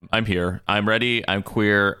I'm here. I'm ready. I'm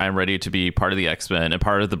queer. I'm ready to be part of the X-Men and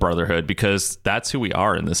part of the Brotherhood, because that's who we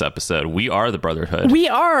are in this episode. We are the Brotherhood. We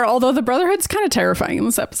are, although the Brotherhood's kind of terrifying in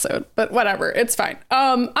this episode, but whatever, it's fine.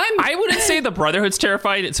 I wouldn't say the Brotherhood's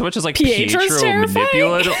terrified so much as like Pietro's Pietro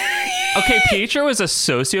manipulative. Okay, Pietro is a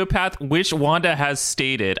sociopath, which Wanda has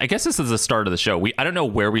stated. I guess this is the start of the show. I don't know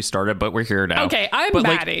where we started, but we're here now. Okay, I'm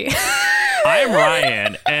Maddie. I'm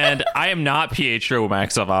Ryan, and I am not Pietro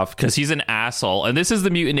Maximoff because he's an asshole. And this is the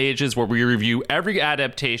Mutant Ages, where we review every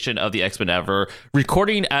adaptation of the X-Men ever,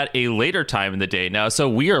 recording at a later time in the day now. So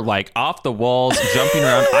we are like off the walls, jumping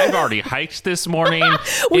around. I've already hiked this morning.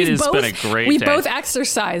 It has been a great day. We've both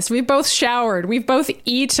exercised. We've both showered. We've both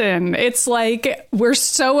eaten. It's like we're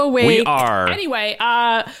so awake. We are. Anyway,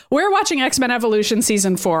 we're watching X-Men Evolution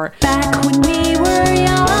Season 4. Back when we were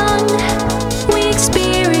young, we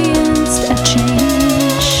experienced a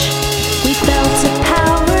change. We felt a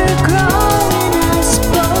power grow in us,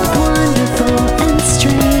 both wonderful and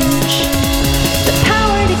strange. The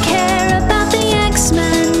power to care about the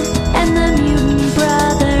X-Men and the Mutant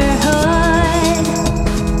Brotherhood,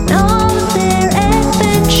 and all of their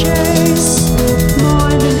adventures, more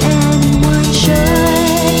than anyone should.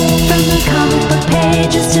 From the comic book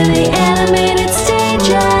pages to the animated stages.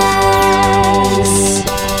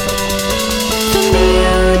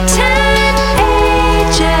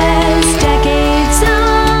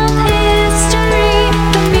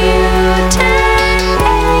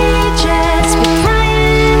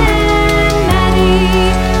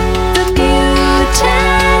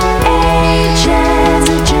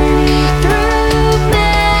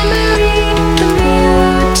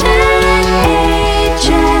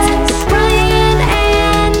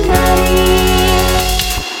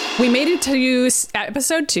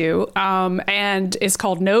 Episode 2, and it's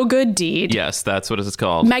called No Good Deed. Yes, that's what it's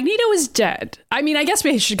called. Magneto is dead. I mean, I guess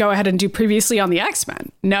we should go ahead and do previously on the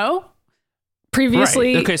X-Men. No?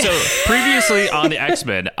 Previously. Right. Okay, so previously on the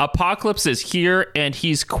X-Men, Apocalypse is here and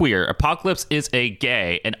he's queer. Apocalypse is a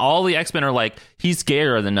gay, and all the X-Men are like, he's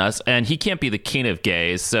gayer than us and he can't be the king of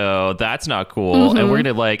gays, so that's not cool. Mm-hmm. And we're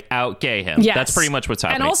gonna like out gay him. Yes. That's pretty much what's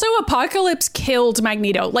happening. And also Apocalypse killed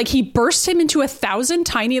Magneto. Like, he burst him into 1,000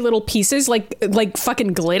 tiny little pieces, like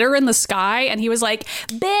fucking glitter in the sky, and he was like,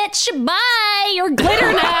 bitch, bye, you're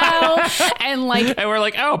glitter now. and we're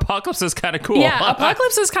like, oh, Apocalypse is kind of cool. Yeah,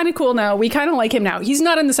 Apocalypse is kind of cool now. We kind of like him now. He's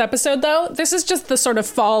not in this episode though. This is just the sort of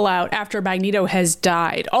fallout after Magneto has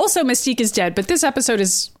died. Also, Mystique is dead, but this episode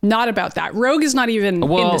is not about that. Rogue is not even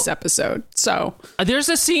in this episode. So there's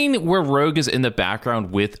a scene where Rogue is in the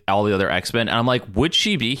background with all the other X-Men, and I'm like, would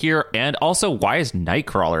she be here? And also, why is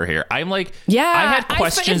Nightcrawler here? I'm like, yeah, I had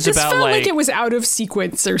questions it just about felt like it was out of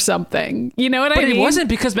sequence or something. You know what I mean? But it wasn't,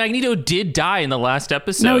 because Magneto did die in the last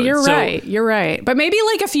episode. No, you're right. You're right. But maybe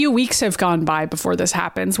like a few weeks have gone by before this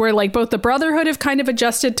happens, where like both the Brotherhood have kind of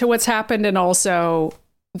adjusted to what's happened, and also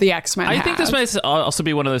the X-Men I think this might also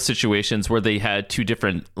be one of those situations where they had two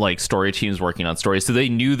different like story teams working on stories, so they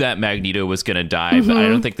knew that Magneto was going to die, but I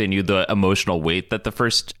don't think they knew the emotional weight that the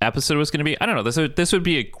first episode was going to be. I don't know. This would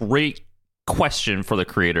be a great question for the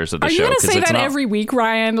creators of the show. Are you going to say that every week,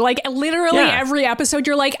 Ryan? Like, literally every episode,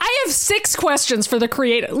 you're like, I have 6 questions for the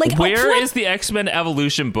creator. Like, where is the X-Men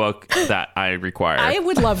Evolution book that I require? I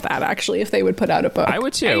would love that, actually, if they would put out a book. I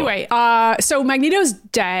would too. Anyway, so Magneto's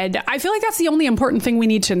dead. I feel like that's the only important thing we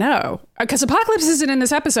need to know, because Apocalypse isn't in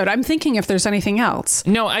this episode. I'm thinking if there's anything else.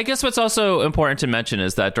 No, I guess what's also important to mention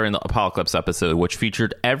is that during the Apocalypse episode, which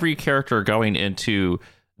featured every character going into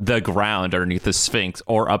the ground underneath the Sphinx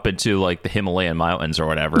or up into like the Himalayan mountains or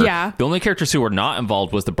whatever. Yeah. The only characters who were not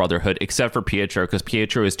involved was the Brotherhood, except for Pietro, because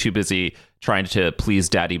Pietro is too busy trying to please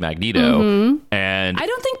Daddy Magneto. And I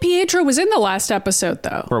don't think Pietro was in the last episode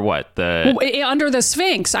though. For what? Under the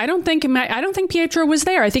Sphinx. I don't think Pietro was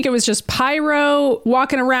there. I think it was just Pyro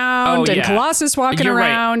walking around and Colossus walking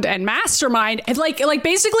around and Mastermind. And like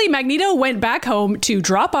basically Magneto went back home to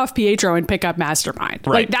drop off Pietro and pick up Mastermind.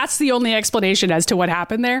 Right. Like, that's the only explanation as to what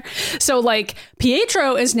happened there. So like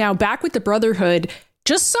Pietro is now back with the Brotherhood,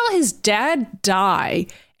 just saw his dad die,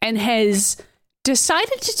 and has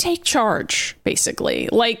decided to take charge, basically.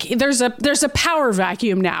 Like, there's a power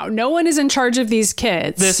vacuum now. No one is in charge of these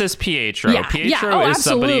kids. This is Pietro. Yeah. Pietro is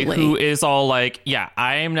absolutely. somebody who is all like,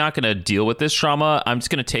 I am not going to deal with this trauma. I'm just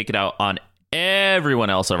going to take it out on everyone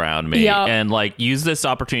else around me and like use this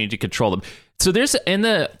opportunity to control them. So there's in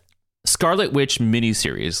the Scarlet Witch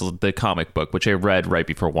miniseries, the comic book, which I read right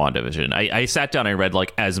before WandaVision. I sat down and read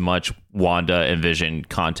like as much Wanda and Vision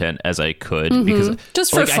content as I could because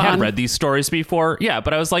just for fun. I had read these stories before. Yeah,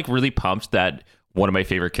 but I was like really pumped that one of my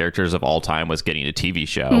favorite characters of all time was getting a TV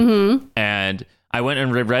show. And I went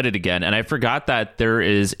and read it again, and I forgot that there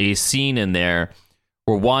is a scene in there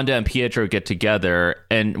where Wanda and Pietro get together,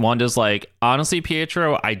 and Wanda's like, honestly,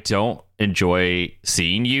 Pietro, I don't enjoy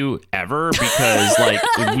seeing you ever because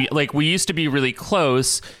we used to be really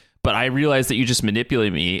close, but I realized that you just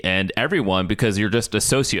manipulate me and everyone because you're just a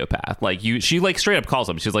sociopath. Like she like straight up calls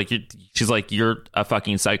him. She's like you're a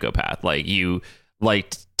fucking psychopath. Like you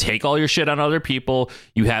like take all your shit on other people.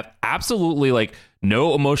 You have absolutely like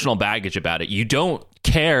no emotional baggage about it. You don't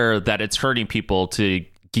care that it's hurting people to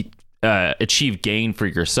achieve gain for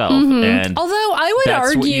yourself. And although I would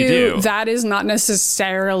that's what you argue do. that is not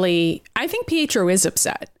necessarily, I think Pietro is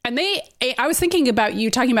upset. And I was thinking about you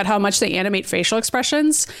talking about how much they animate facial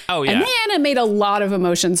expressions. Oh, yeah. And they animate a lot of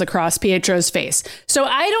emotions across Pietro's face. So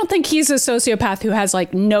I don't think he's a sociopath who has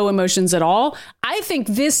like no emotions at all. I think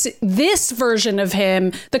this version of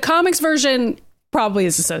him, the comics version, probably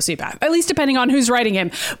is a sociopath, at least depending on who's writing him.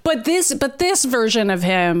 But this version of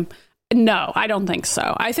him, no, I don't think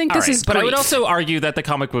so. I think this is But grief. I would also argue that the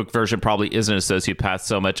comic book version probably isn't a sociopath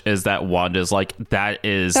so much as that Wanda's like,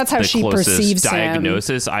 that's how the she closest perceives him.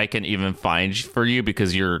 diagnosis I can even find for you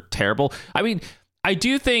because you're terrible. I mean, I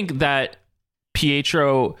do think that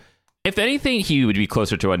Pietro, if anything, he would be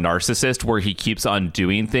closer to a narcissist where he keeps on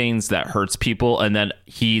doing things that hurts people, and then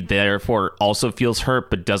he therefore also feels hurt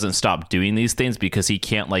but doesn't stop doing these things because he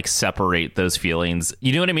can't like separate those feelings.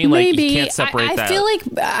 You know what I mean? Like Maybe. you can't separate that. I feel like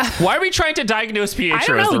why are we trying to diagnose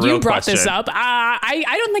Pietro? I Is don't the know. real You brought question. this up.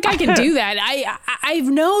 I don't think I can do that. I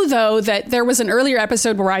know though that there was an earlier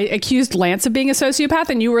episode where I accused Lance of being a sociopath,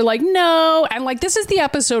 and you were like, no. And like this is the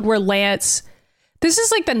episode where Lance. This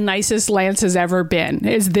is like the nicest Lance has ever been,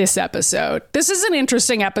 is this episode. This is an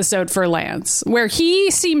interesting episode for Lance, where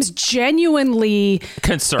he seems genuinely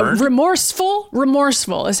Concerned?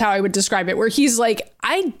 Remorseful is how I would describe it, where he's like,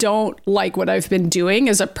 I don't like what I've been doing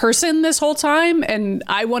as a person this whole time, and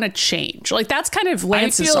I want to change. Like, that's kind of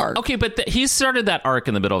Lance's arc. Okay, but he started that arc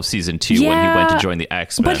in the middle of season 2 when he went to join the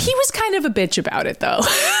X-Men. But he was kind of a bitch about it, though.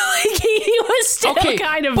 Like, he was still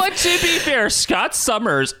kind of... But to be fair, Scott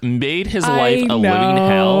Summers made his life a living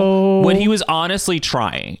hell when he was honestly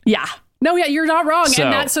trying. Yeah. No, yeah, you're not wrong. So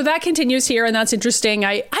And that continues here, and that's interesting.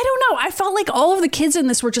 I don't know. I felt like all of the kids in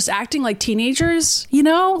this were just acting like teenagers, you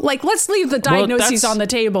know? Like, let's leave the diagnoses on the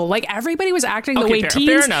table. Like, everybody was acting the way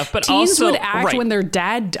fair enough, but teens also, would act when their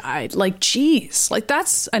dad died. Like, geez. Like,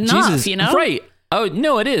 that's enough, you know? Right. Oh,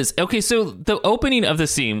 no, it is. Okay, so the opening of the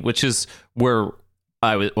scene, which is where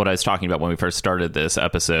what I was talking about when we first started this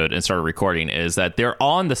episode and started recording, is that they're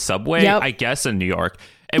on the subway, I guess, in New York.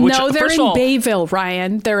 No, they're in Bayville,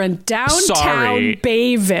 Ryan. They're in downtown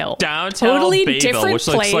Bayville. Downtown totally Bayville, different which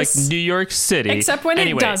place, looks like New York City. Except when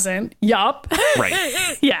it doesn't. Yup.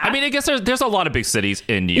 Right. Yeah. I mean, I guess there's a lot of big cities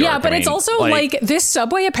in New York. Yeah, but it's also like this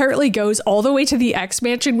subway apparently goes all the way to the X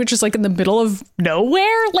Mansion, which is like in the middle of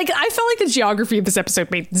nowhere. Like, I felt like the geography of this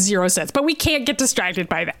episode made zero sense, but we can't get distracted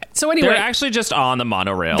by that. So anyway, they're actually just on the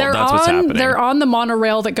monorail. That's what's happening. They're on the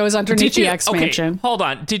monorail that goes underneath the X Mansion. Okay, hold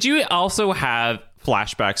on. Did you also have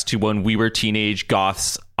flashbacks to when we were teenage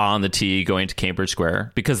goths on the T going to Cambridge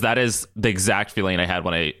Square? Because that is the exact feeling I had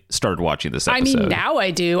when I started watching this episode. I mean, now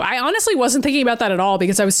I do. I honestly wasn't thinking about that at all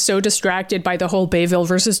because I was so distracted by the whole Bayville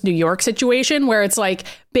versus New York situation, where it's like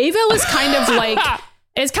Bayville is kind of like...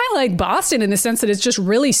 It's kind of like Boston in the sense that it's just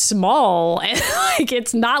really small, and like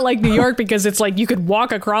it's not like New York because it's like you could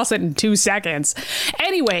walk across it in 2 seconds.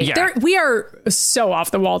 Anyway, we are so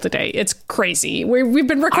off the wall today. It's crazy. We've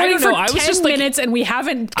been recording for 10 minutes and we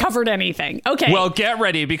haven't covered anything. Okay. Well, get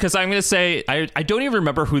ready because I'm going to say I don't even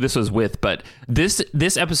remember who this was with, but this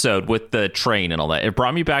episode with the train and all that, it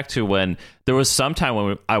brought me back to when there was some time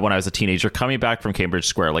when I was a teenager coming back from Cambridge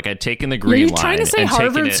Square. Like I'd taken the green line. Are you trying to say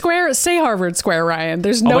Harvard Square? Say Harvard Square, Ryan.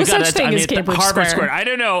 There's no such thing as Cambridge Harvard Square. I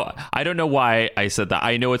don't know why I said that.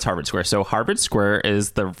 I know it's Harvard Square. So Harvard Square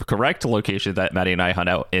is the correct location that Maddie and I hung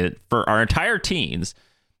out in for our entire teens.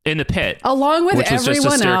 In the pit, along with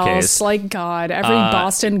everyone else. Like, God, every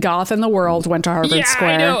Boston goth in the world went to Harvard Square.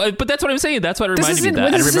 I know, but that's what I'm saying. That's what reminded me of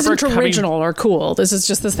that. This isn't original or cool. This is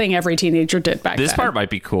just the thing every teenager did back then. This part might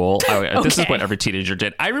be cool. This is what every teenager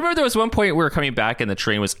did. I remember there was one point we were coming back and the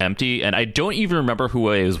train was empty, and I don't even remember who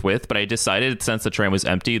I was with, but I decided since the train was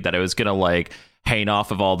empty that I was gonna like hang off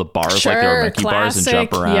of all the bars like there were Mickey bars and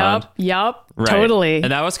jump around. Yup. Right. Totally.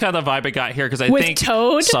 And that was kind of the vibe I got here because I with think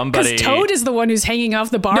Toad? somebody... Because Toad is the one who's hanging off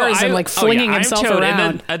the bars and like flinging himself Toad.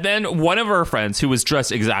 around. And then one of our friends who was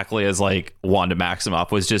dressed exactly as like Wanda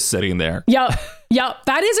Maximoff was just sitting there. Yup.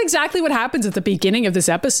 That is exactly what happens at the beginning of this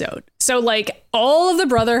episode. So like all of the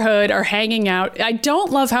Brotherhood are hanging out. I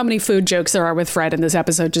don't love how many food jokes there are with Fred in this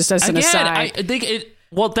episode, just as an aside. I think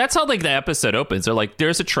Well, that's how like the episode opens. They're like,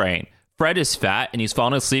 there's a train. Fred is fat and he's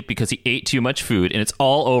falling asleep because he ate too much food and it's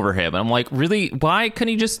all over him. And I'm like, really? Why couldn't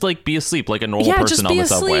he just like be asleep like a normal person on the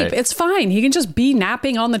subway? It's fine. He can just be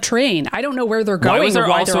napping on the train. I don't know where they're going. Why was there or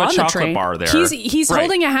why also they're a on chocolate the train. bar there? He's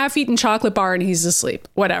holding a half-eaten chocolate bar and he's asleep.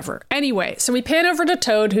 Whatever. Anyway, so we pan over to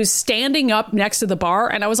Toad, who's standing up next to the bar,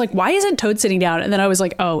 and I was like, why isn't Toad sitting down? And then I was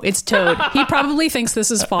like, oh, it's Toad. He probably thinks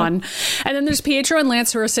this is fun. And then there's Pietro and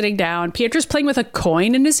Lance who are sitting down. Pietro's playing with a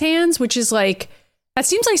coin in his hands, which is like, that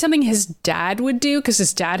seems like something his dad would do because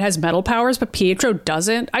his dad has metal powers, but Pietro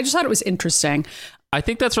doesn't. I just thought it was interesting. I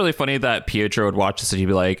think that's really funny that Pietro would watch this and he'd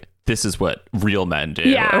be like, this is what real men do.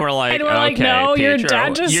 Yeah. And we're like, okay, no, Pietro, your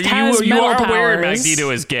dad just has you metal are aware powers.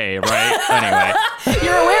 Magneto is gay, right? Anyway.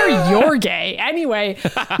 You're aware you're gay. Anyway,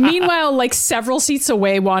 meanwhile, like several seats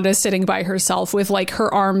away, Wanda's sitting by herself with like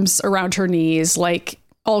her arms around her knees, like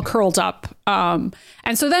all curled up. And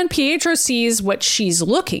so then Pietro sees what she's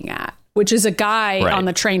looking at, which is a guy on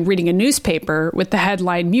the train reading a newspaper with the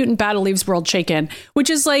headline, Mutant Battle Leaves World Shaken, which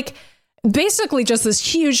is like basically just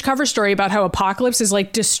this huge cover story about how Apocalypse is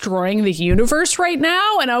like destroying the universe right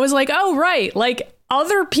now. And I was like, oh, right. Like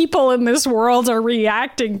other people in this world are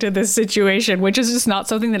reacting to this situation, which is just not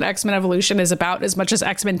something that X-Men Evolution is about as much as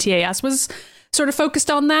X-Men TAS was sort of focused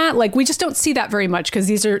on that. Like we just don't see that very much because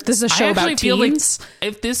this is a show about teens. Like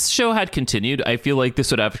if this show had continued, I feel like this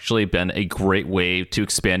would have actually been a great way to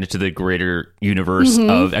expand into the greater universe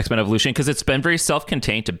of X-Men Evolution, because it's been very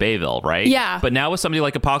self-contained to Bayville, right? Yeah. But now with somebody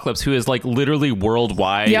like Apocalypse, who is like literally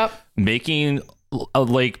worldwide making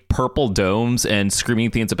like purple domes and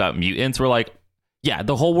screaming things about mutants, we're like, yeah,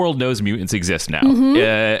 the whole world knows mutants exist now.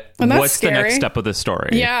 What's scary. the next step of the story?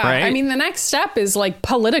 Yeah, right? I mean, the next step is like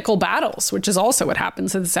political battles, which is also what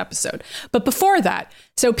happens in this episode. But before that,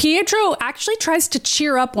 so Pietro actually tries to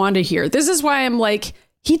cheer up Wanda here. This is why I'm like,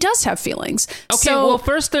 he does have feelings. Okay, well,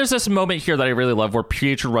 first there's this moment here that I really love where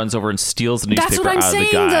Pietro runs over and steals the newspaper that's what I'm out of the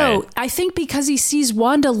saying, guy. though. I think because he sees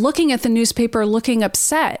Wanda looking at the newspaper, looking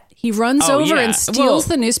upset. He runs over and steals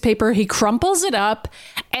the newspaper. He crumples it up.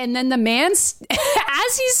 And then the man, as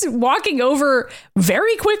he's walking over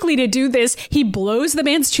very quickly to do this, he blows the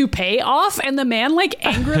man's toupee off. And the man like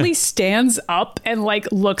angrily stands up and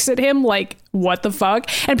like looks at him like, what the fuck?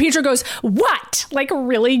 And Pietro goes, what? Like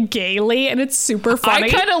really gaily. And it's super funny.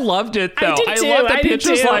 I kind of loved it, though. I love that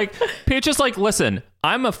Pietro's like, listen,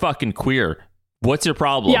 I'm a fucking queer. What's your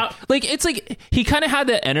problem? Yep. Like, it's like he kind of had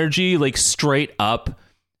that energy, like straight up.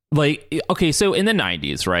 Like, okay, so in the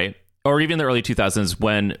 90s, right? Or even the early 2000s,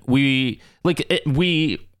 when we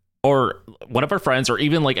or one of our friends or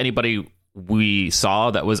even like anybody we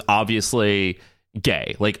saw that was obviously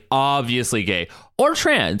gay or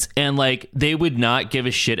trans, and like they would not give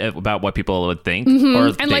a shit about what people would think.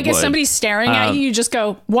 And like if somebody's staring at you, you just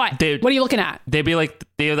go, what? What are you looking at? They'd be like,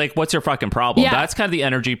 what's your fucking problem? Yeah. That's kind of the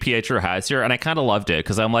energy Pietro has here, and I kind of loved it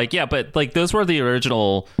because I'm like, yeah, but like those were the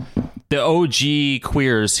original, the OG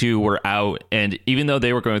queers who were out, and even though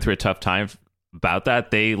they were going through a tough time about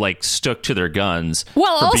that, they like stuck to their guns.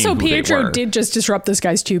 Well, also Pietro did just disrupt this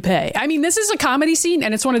guy's toupee. I mean, this is a comedy scene,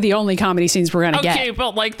 and it's one of the only comedy scenes we're gonna get. Okay,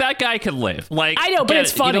 but like that guy could live. Like I know, but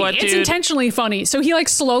it's funny. You know what, it's intentionally funny. So he like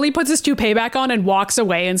slowly puts his toupee back on and walks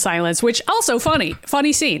away in silence, which also funny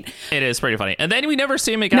scene. It is pretty funny. And then we never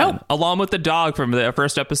see him again, along with the dog from the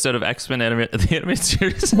first episode of X-Men the animated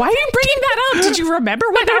series. Why are you bringing that up? Did you remember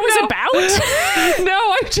what that was about? No,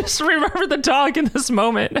 I just remember the dog in this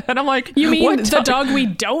moment, and I'm like, you mean the dog we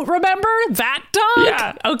don't remember? That dog?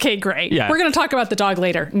 Yeah. Okay, great. Yeah. We're going to talk about the dog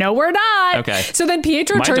later. No, we're not. Okay. So then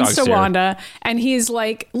Pietro turns to Wanda and he's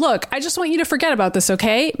like, look, I just want you to forget about this,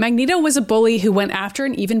 okay? Magneto was a bully who went after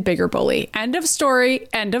an even bigger bully. End of story.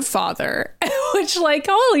 End of father. Which, like,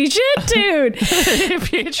 holy shit, dude.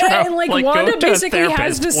 Pietro, and like Wanda basically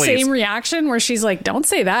has the please. same reaction where she's like, don't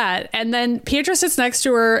say that. And then Pietro sits next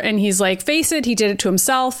to her and he's like, face it, he did it to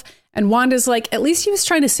himself. And Wanda's like, at least he was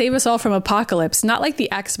trying to save us all from Apocalypse, not like the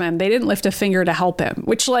X-Men. They didn't lift a finger to help him,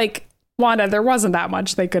 which like, Wanda, there wasn't that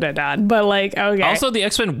much they could have done, but like, okay. Also, the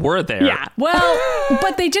X-Men were there. Yeah, well,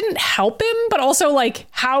 but they didn't help him, but also like,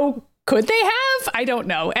 how could they have? I don't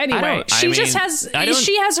know. Anyway, she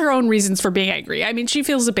has her own reasons for being angry. I mean, she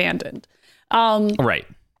feels abandoned. Right.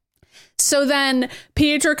 So then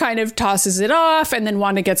Pietro kind of tosses it off, and then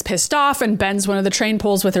Wanda gets pissed off and bends one of the train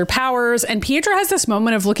poles with her powers. And Pietro has this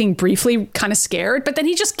moment of looking briefly kind of scared, but then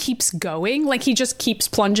he just keeps going. Like he just keeps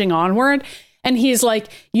plunging onward. And he's like,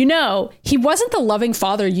 you know, he wasn't the loving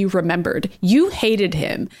father you remembered. You hated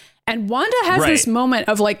him. And Wanda has this moment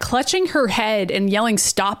of like clutching her head and yelling,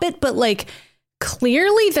 stop it. But like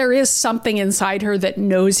clearly there is something inside her that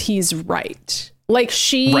knows he's right. Like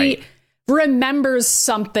she remembers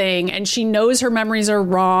something and she knows her memories are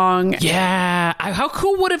wrong. Yeah. How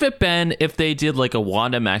cool would have it been if they did like a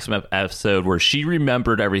Wanda Maximoff episode where she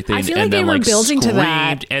remembered everything I feel and like then they were like building to screamed,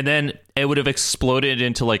 that. and then it would have exploded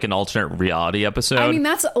into like an alternate reality episode. I mean,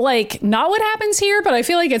 that's like not what happens here, but I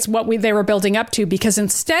feel like it's what they were building up to, because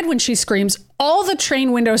instead when she screams, all the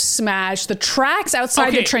train windows smash, the tracks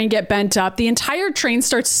outside the train get bent up, the entire train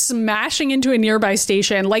starts smashing into a nearby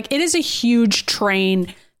station. Like, it is a huge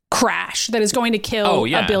train crash that is going to kill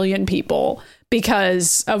a billion people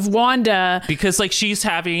because of Wanda. Because like she's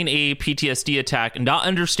having a PTSD attack, not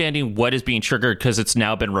understanding what is being triggered because it's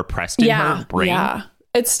now been repressed in her brain. Yeah,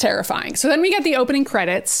 it's terrifying. So then we get the opening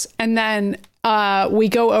credits, and then we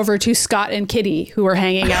go over to Scott and Kitty, who are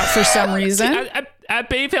hanging out for some reason. At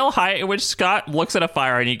Bayville High, in which Scott looks at a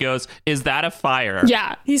fire and he goes, "Is that a fire?"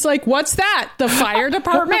 Yeah. He's like, "What's that? The fire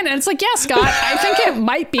department?" And it's like, "Yeah, Scott, I think it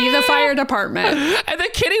might be the fire department." And then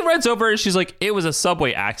Kitty runs over and she's like, "It was a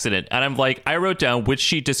subway accident." And I'm like, I wrote down, which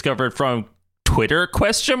she discovered from Twitter ?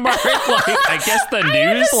 Like, I guess the news. I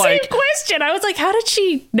had the same question. I was like, how did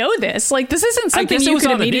she know this? Like, this isn't something you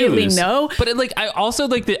could immediately know. But I also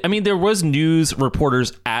like there was news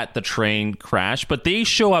reporters at the train crash, but they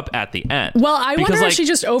show up at the end. Well, I wonder if she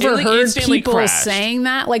just overheard people saying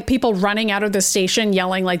that, like people running out of the station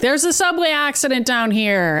yelling like, "There's a subway accident down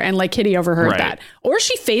here," and like Kitty overheard that, or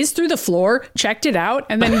she phased through the floor, checked it out,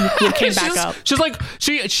 and then came back up. She's like,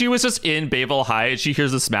 she was just in Bayville High and she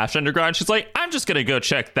hears the smash underground. She's like, "I'm just gonna go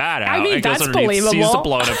check that out." I mean, that's believable. Sees the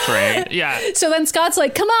blown up train. Yeah. So then Scott's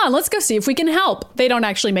like, "Come on, let's go see if we can help." They don't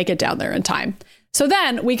actually make it down there in time. So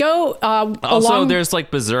then we go also, there's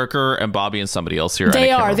like Berserker and Bobby and somebody else here. They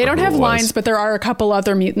don't have lines, but there are a couple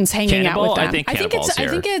other mutants hanging out with them. I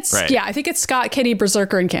think it's Scott, Kitty,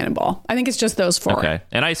 Berserker, and Cannonball. I think it's just those four. Okay.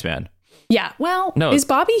 And Iceman. Yeah. Well, is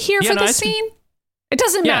Bobby here for this scene? It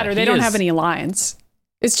doesn't matter. They don't have any lines.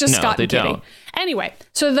 It's just Scott and Kitty. Don't. Anyway,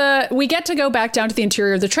 so we get to go back down to the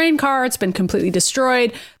interior of the train car. It's been completely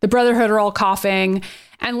destroyed. The Brotherhood are all coughing.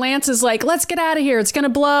 And Lance is like, "Let's get out of here. It's going to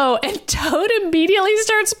blow." And Toad immediately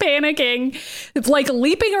starts panicking. It's like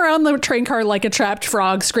leaping around the train car like a trapped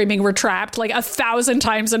frog, screaming, "We're trapped," like 1,000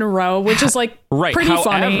 times in a row, which is like pretty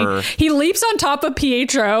funny. He leaps on top of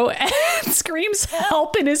Pietro and screams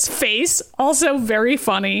help in his face. Also very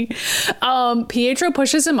funny. Pietro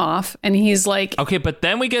pushes him off and he's like... Okay, but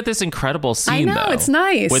then we get this incredible scene, I know, it's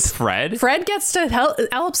nice. With Fred. Fred gets to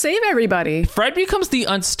help save everybody. Fred becomes the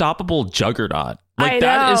unstoppable juggernaut. Like,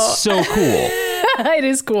 that is so cool. It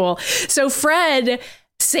is cool. So Fred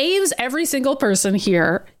saves every single person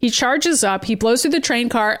here. He charges up, he blows through the train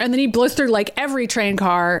car, and then he blows through like every train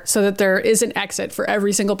car so that there is an exit for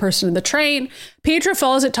every single person in the train. Pietro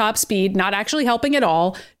follows at top speed, not actually helping at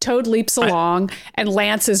all. Toad leaps along, and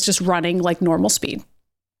Lance is just running like normal speed.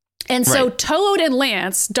 And so Toad and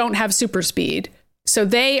Lance don't have super speed. So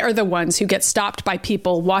they are the ones who get stopped by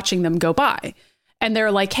people watching them go by. And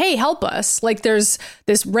they're like, "Hey, help us." Like, there's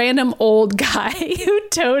this random old guy who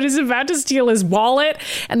Toad is about to steal his wallet.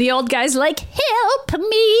 And the old guy's like, "Help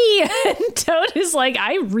me." And Toad is like,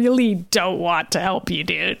 "I really don't want to help you,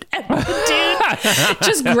 dude." And the dude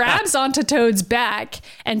just grabs onto Toad's back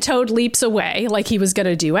and Toad leaps away like he was going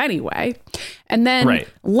to do anyway. And then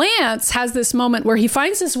Lance has this moment where he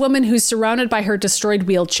finds this woman who's surrounded by her destroyed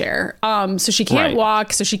wheelchair. So she can't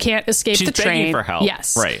walk, so she can't escape the train. She's begging for help.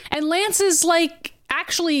 Yes. Right. And Lance is like,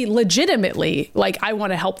 actually legitimately like, "I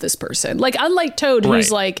want to help this person." Like, unlike Toad, who's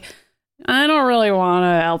like, "I don't really want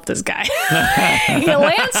to help this guy."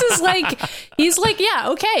 Lance is like, he's like,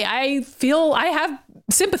 "Yeah, okay, I feel I have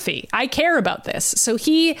sympathy. I care about this." So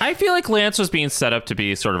I feel like Lance was being set up to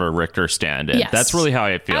be sort of a Richter stand-in. Yes, that's really how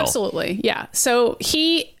I feel. Absolutely. Yeah. So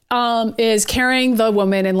he is carrying the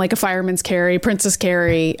woman in like a fireman's carry, princess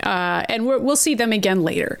carry, and we'll see them again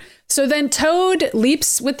later. So then Toad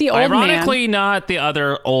leaps with the old man. Ironically, not the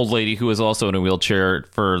other old lady who was also in a wheelchair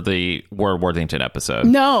for the War Worthington episode.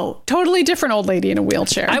 No, totally different old lady in a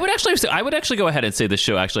wheelchair. I would actually go ahead and say the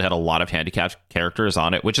show actually had a lot of handicapped characters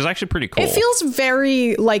on it, which is actually pretty cool. It feels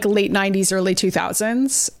very like late 90s, early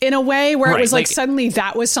 2000s in a way where it was like suddenly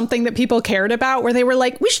that was something that people cared about, where they were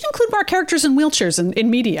like, "We should include more characters in wheelchairs in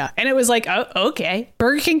media." And it was like, "Oh, okay.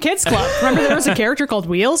 Burger King Kids Club." Remember there was a character called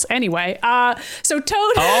Wheels? Anyway, so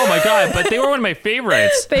Toad... Oh my God, but they were one of my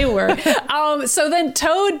favorites. They were. So then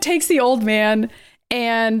Toad takes the old man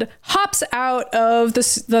and hops out of the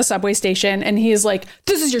subway station, and he's like,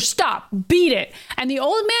 this is your stop, beat it. And the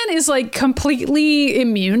old man is like completely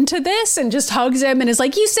immune to this and just hugs him and is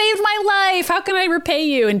like, you saved my life, how can I repay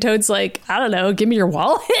you? And Toad's like, I don't know, give me your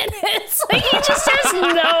wallet. It's like he just has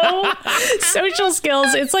no social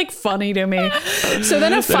skills. It's like funny to me. So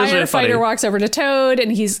then a firefighter walks over to Toad,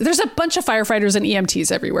 and there's a bunch of firefighters and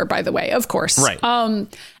EMTs everywhere, by the way, of course. Right.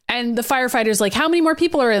 And the firefighter's like, how many more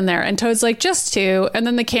people are in there? And Toad's like, just 2. And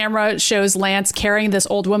then the camera shows Lance carrying this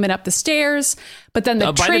old woman up the stairs. But then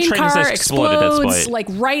the train car explodes, like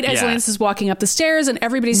right as Lance is walking up the stairs, and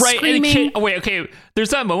everybody's screaming. Okay. There's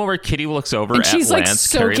that moment where Kitty looks over and she's at like Lance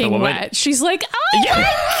soaking wet. She's like, oh my God!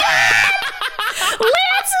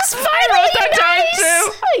 Lance is finally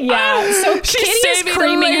nice. Yeah. So Kitty is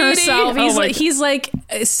creaming herself. He's like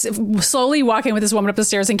slowly walking with this woman up the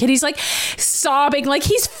stairs, and Kitty's like sobbing, like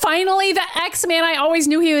he's finally the X-Man I always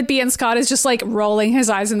knew he would be. And Scott is just like rolling his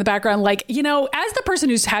eyes in the background, like, you know, as the person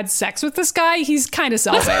who's had sex with this guy, he's kind of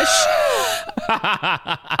selfish.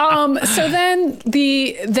 So then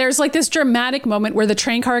there's like this dramatic moment where the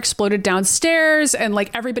train car exploded downstairs, and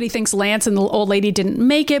like everybody thinks Lance and the old lady didn't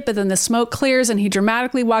make it, but then the smoke clears and he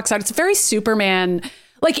dramatically walks out. It's very Superman.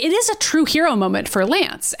 Like, it is a true hero moment for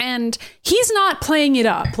Lance, and he's not playing it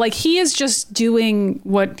up. Like, he is just doing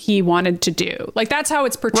what he wanted to do. Like, that's how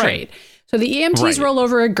it's portrayed. Right. So the EMTs roll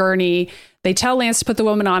over a gurney. They tell Lance to put the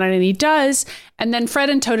woman on it, and he does. And then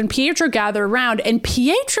Fred and Toad and Pietro gather around, and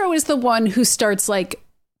Pietro is the one who starts like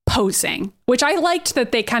posing, which I liked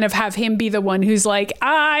that they kind of have him be the one who's like,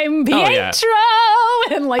 I'm Pietro.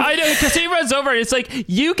 And like, I know, because he runs over and it's like,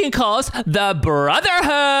 you can call us the Brotherhood.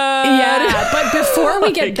 Yeah. But before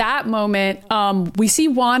we get that moment, we see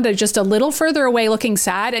Wanda just a little further away looking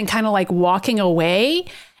sad and kind of like walking away.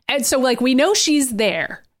 And so like, we know she's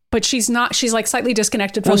there, but she's not. She's like slightly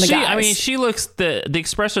disconnected from the guys. I mean, she looks, the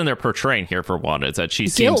expression they're portraying here for Wanda is that she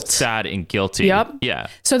seems sad and guilty. Yep. Yeah.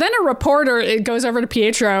 So then a reporter goes over to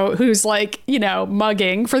Pietro, who's like, you know,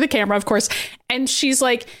 mugging for the camera, of course. And she's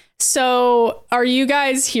like, so are you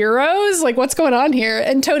guys heroes? Like, what's going on here?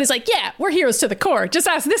 And Toad is like, yeah, we're heroes to the core. Just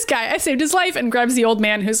ask this guy. I saved his life. And grabs the old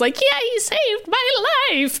man who's like, yeah, he saved my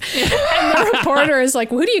life. And the reporter is like,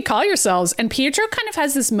 who do you call yourselves? And Pietro kind of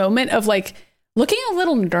has this moment of like, looking a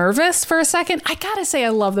little nervous for a second. I gotta say, I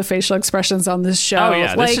love the facial expressions on this show. Oh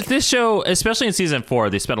yeah, like, this show, especially in season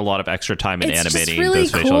 4, they spent a lot of extra time in animating really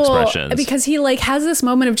those facial expressions. Because he like has this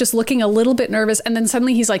moment of just looking a little bit nervous, and then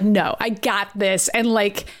suddenly he's like, "No, I got this," and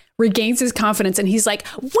like regains his confidence, and he's like,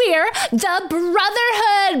 "We're the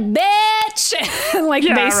Brotherhood, bitch!" And like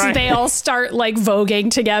they all start like voguing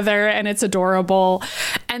together, and it's adorable.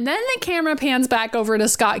 And then the camera pans back over to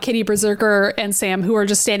Scott, Kitty, Berserker, and Sam, who are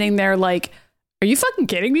just standing there like, are you fucking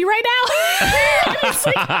kidding me right now? It's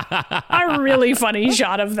like a really funny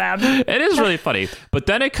shot of them. It is really funny. But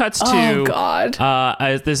then it cuts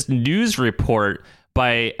to this news report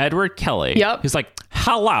by Edward Kelly. Yep. He's like,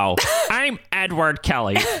 hello, I'm Edward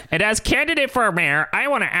Kelly. And as candidate for mayor, I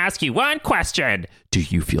want to ask you one question. Do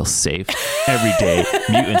you feel safe? Every day,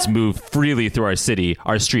 mutants move freely through our city,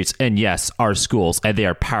 our streets, and yes, our schools, and they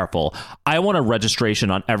are powerful. I want a registration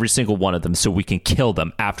on every single one of them so we can kill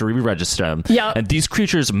them after we register them. Yep. And these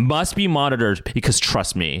creatures must be monitored because,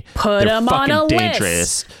 trust me, they're them on a dangerous.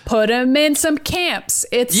 List. Put them in some camps.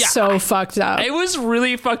 It's so fucked up. It was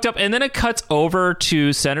really fucked up. And then it cuts over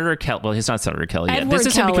to Senator Kelly. Well, he's not Senator Kelly yet. This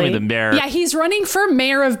is him becoming the mayor. Yeah, he's running for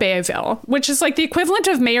mayor of Bayville, which is like the equivalent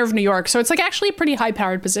of mayor of New York. So it's like actually a pretty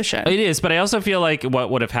high-powered position. It is, but I also feel like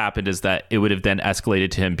what would have happened is that it would have then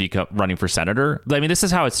escalated to him running for senator. I mean, this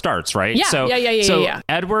is how it starts, right? Yeah, so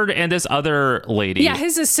Edward and this other lady. Yeah,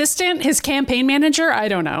 his assistant, his campaign manager, I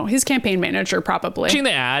don't know. His campaign manager, probably. Watching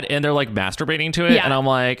the ad, and they're like masturbating to it, and I'm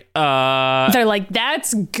like, They're like,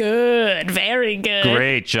 that's good. Very good.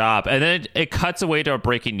 Great job. And then it cuts away to a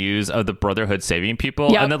breaking news of the Brotherhood saving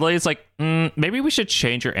people. Yep. And the lady's like, maybe we should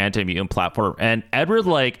change your anti-mutant platform. And Edward,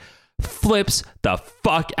 like, flips the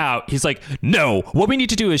fuck out. He's like, no, what we need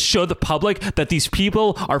to do is show the public that these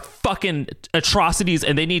people are fucking atrocities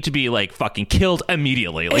and they need to be like fucking killed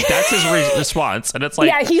immediately. Like, that's his response. And it's like,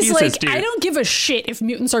 yeah, he's like, I don't give a shit if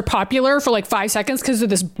mutants are popular for like 5 seconds because of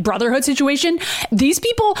this Brotherhood situation. These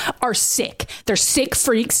people are sick. They're sick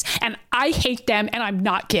freaks and I hate them and I'm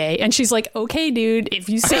not gay. And she's like, okay, dude, if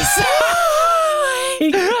you say so.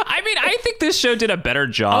 I mean, I think this show did a better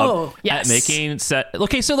job at making set.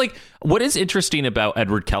 Okay, so like, what is interesting about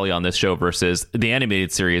Edward Kelly on this show versus the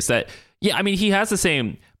animated series that, yeah, I mean, he has the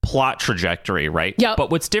same plot trajectory, right? Yep. But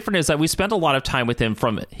what's different is that we spent a lot of time with him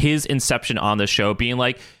from his inception on the show being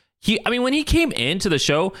like, when he came into the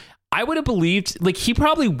show, I would have believed, like, he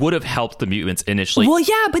probably would have helped the mutants initially. Well,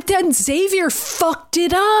 yeah, but then Xavier fucked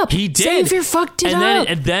it up. He did. Xavier fucked it up.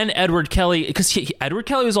 And then Edward Kelly, because Edward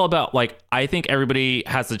Kelly was all about, like, I think everybody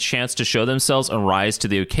has a chance to show themselves and rise to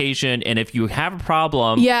the occasion. And if you have a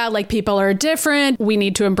problem... Yeah, like, people are different. We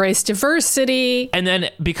need to embrace diversity. And then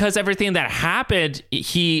because everything that happened,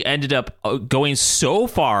 he ended up going so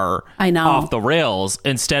far off the rails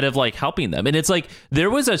instead of, like, helping them. And it's like, there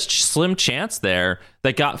was a slim chance there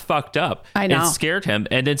that got fucked up. I know. And scared him.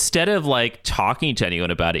 And instead of, like, talking to anyone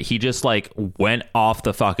about it, he just, like, went off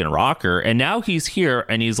the fucking rocker. And now he's here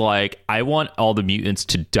and he's like, I want all the mutants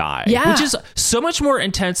to die. Yeah. Which is so much more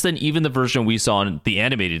intense than even the version we saw in the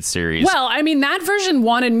animated series. Well, I mean, that version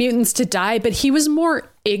wanted mutants to die, but he was more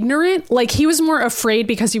ignorant. Like, he was more afraid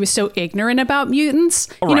because he was so ignorant about mutants.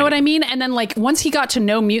 You know what I mean? And then, like, once he got to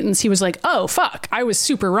know mutants, he was like, oh, fuck, I was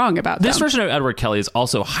super wrong about this them. version of Edward Kelly is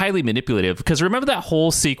also highly manipulative, because remember that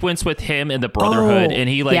whole sequence with him and the Brotherhood, and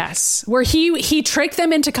he, like... Yes, where he tricked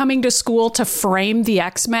them into coming to school to frame the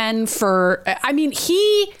X-Men for... I mean,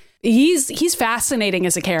 He's fascinating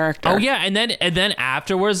as a character. Oh yeah, and then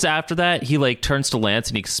afterwards, after that, he, like, turns to Lance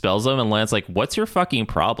and he expels him, and Lance, like, what's your fucking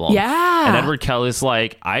problem? Yeah. And Edward Kelly's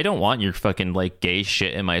like, I don't want your fucking, like, gay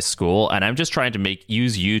shit in my school, and I'm just trying to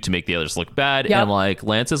use you to make the others look bad. Yep. And, like,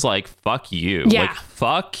 Lance is like, fuck you. Yeah. Like,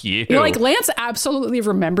 fuck you. Like, Lance absolutely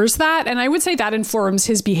remembers that, and I would say that informs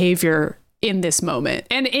his behavior in this moment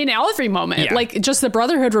and in every moment. Yeah. Like, just the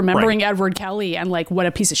Brotherhood remembering Edward Kelly and, like, what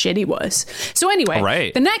a piece of shit he was. So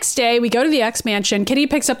anyway, the next day we go to the X Mansion. Kitty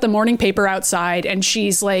picks up the morning paper outside and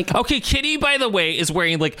she's like, okay, Kitty, by the way, is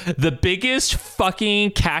wearing, like, the biggest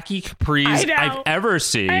fucking khaki capris I've ever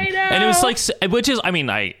seen. I know. And it was like, which is, I mean,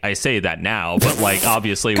 I say that now, but, like,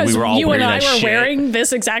 obviously we were all you wearing and I that were shit. wearing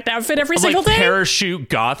this exact outfit every single day. Parachute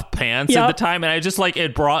goth pants at the time, and I just, like,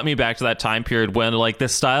 it brought me back to that time period when, like, the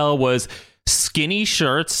style was skinny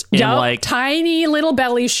shirts and like tiny little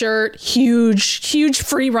belly shirt, huge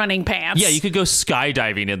free running pants. Yeah, you could go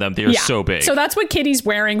skydiving in them. They're so big. So that's what Kitty's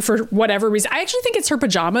wearing for whatever reason. I actually think it's her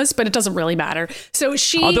pajamas, but it doesn't really matter. So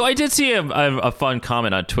although I did see a fun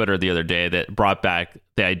comment on Twitter the other day that brought back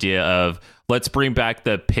the idea of, let's bring back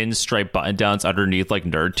the pinstripe button downs underneath, like,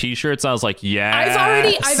 nerd t-shirts. I was like,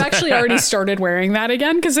 yeah. I've actually already started wearing that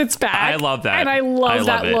again because it's back. I love that. And I love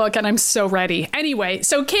that look, and I'm so ready. Anyway,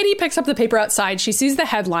 so Kitty picks up the paper outside. She sees the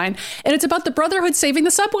headline, and it's about the Brotherhood saving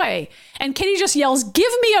the subway. And Kitty just yells,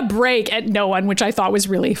 "Give me a break," at no one, which I thought was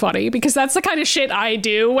really funny because that's the kind of shit I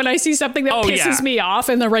do when I see something that pisses me off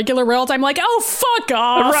in the regular world. I'm like, oh, fuck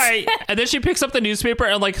off. Right. And then she picks up the newspaper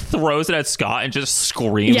and, like, throws it at Scott and just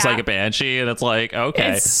screams like a banshee. And it's like,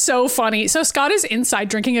 okay. It's so funny. So Scott is inside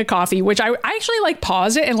drinking a coffee, which I actually, like,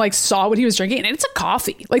 paused it and, like, saw what he was drinking. And it's a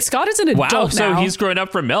coffee. Like, Scott is an adult now. So he's growing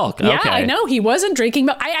up from milk. Yeah, okay. I know. He wasn't drinking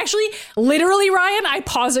milk. I actually, literally, Ryan, I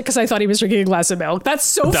paused it because I thought he was drinking a glass of milk.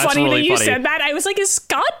 That's funny really that you funny. said that. I was like, is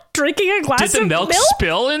Scott drinking a glass of milk? Did the milk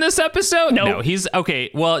spill in this episode? No. He's okay.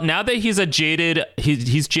 Well, now that he's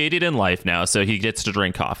he's jaded in life now, so he gets to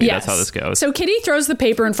drink coffee. Yes. That's how this goes. So Kitty throws the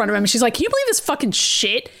paper in front of him and she's like, can you believe this fucking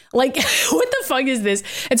shit? Like, what the fuck is this?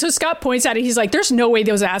 And so Scott points at it. He's like, there's no way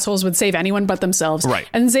those assholes would save anyone but themselves. Right.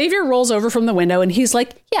 And Xavier rolls over from the window and he's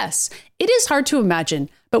like, yes, it is hard to imagine.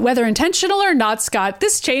 But whether intentional or not, Scott,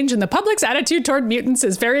 this change in the public's attitude toward mutants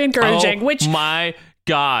is very encouraging. Oh my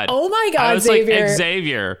God. I was Xavier. Like,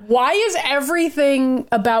 Xavier. Why is everything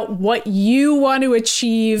about what you want to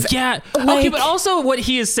achieve? Yeah. Okay, but also what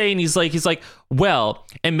he is saying, he's like, well,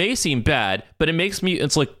 it may seem bad, but it makes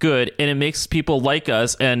mutants look good, and it makes people like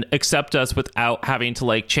us and accept us without having to,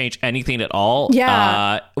 like, change anything at all.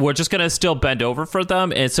 Yeah. We're just gonna still bend over for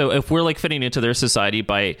them, and so if we're, like, fitting into their society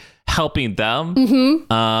by helping them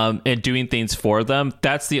and doing things for them,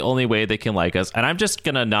 that's the only way they can like us. And I'm just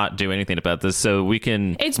gonna not do anything about this so we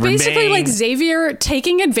can It's basically like Xavier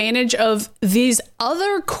taking advantage of these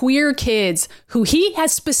other queer kids who he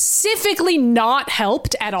has specifically not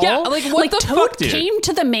helped at all. Yeah, like, what the fuck, dude? Came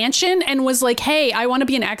to the mansion and was like, hey, I want to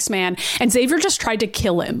be an X-Man, and Xavier just tried to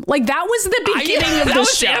kill him. Like, that was the beginning of the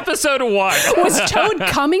show. Episode 1 was Toad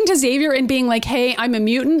coming to Xavier and being like, hey, I'm a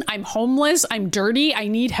mutant, I'm homeless, I'm dirty, I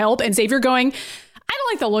need help. And Xavier going, I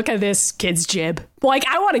don't like the look of this kid's jib. Like,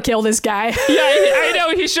 I want to kill this guy. Yeah, I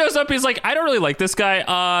know. He shows up. He's like, I don't really like this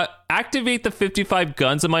guy. Activate the 55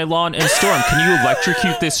 guns in my lawn and Storm, can you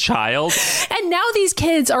electrocute this child? And now these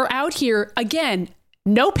kids are out here, again,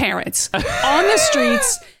 no parents, on the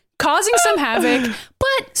streets, causing some havoc,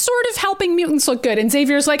 but sort of helping mutants look good. And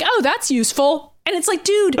Xavier's like, oh, that's useful. And it's like,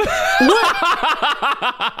 dude, what?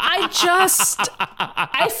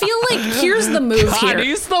 I feel like here's the move here.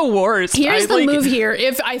 He's the worst. Here's the move here.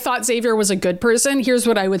 If I thought Xavier was a good person, here's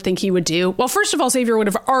what I would think he would do. Well, first of all, Xavier would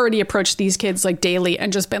have already approached these kids like daily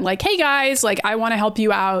and just been like, hey guys, like I want to help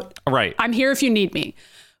you out. Right. I'm here if you need me.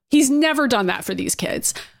 He's never done that for these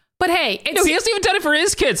kids. But hey, no, he hasn't even done it for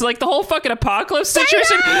his kids. Like the whole fucking apocalypse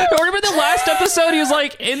situation. Remember the last episode? He was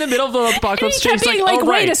like in the middle of the apocalypse. He's like, oh,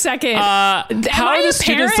 wait a second. How are the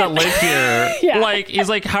students that live here? Yeah. Like, he's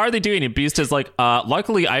like, how are they doing? And Beast is like,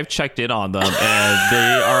 luckily I've checked in on them and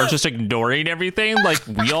they are just ignoring everything like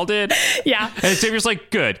we all did. Yeah. And Xavier's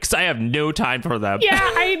like, good, because I have no time for them. Yeah,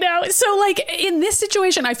 I know. So like in this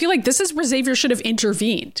situation, I feel like this is where Xavier should have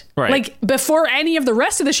intervened. Right. Like before any of the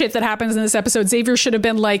rest of the shit that happens in this episode, Xavier should have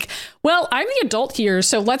been like, well, I'm the adult here,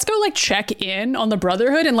 so let's go like check in on the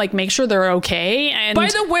Brotherhood and like make sure they're okay. And by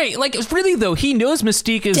the way, like really though, he knows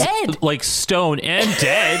Mystique is dead. Like stone and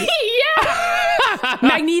dead. Yeah.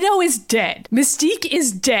 Magneto is dead. Mystique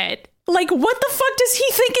is dead. Like, what the fuck does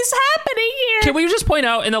he think is happening here? Can we just point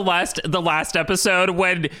out in the last episode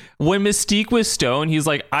when Mystique was stone, he's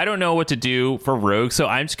like, I don't know what to do for Rogue, so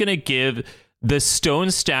I'm just gonna give the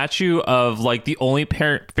stone statue of like the only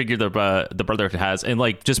parent figure the Brotherhood has, and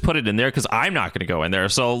like just put it in there because I'm not going to go in there.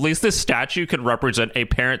 So at least this statue can represent a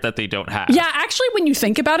parent that they don't have. Yeah, actually, when you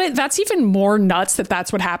think about it, that's even more nuts that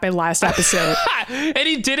that's what happened last episode. And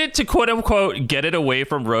he did it to quote unquote get it away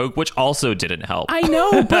from Rogue, which also didn't help. I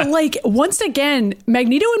know, but like once again,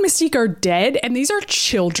 Magneto and Mystique are dead, and these are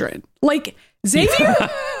children. Like Xavier.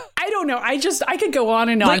 I don't know. I could go on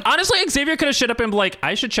and on. Like, honestly, Xavier could have shut up and be like,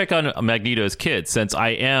 I should check on Magneto's kid since I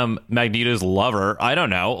am Magneto's lover. I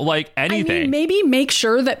don't know. Like anything. I mean, maybe make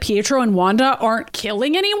sure that Pietro and Wanda aren't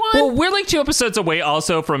killing anyone. Well, we're like 2 episodes away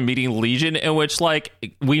also from meeting Legion, in which like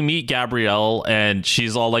we meet Gabrielle and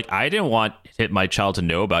she's all like, I didn't want my child to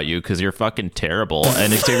know about you because you're fucking terrible.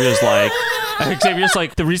 And Xavier's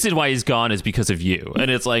like, the reason why he's gone is because of you.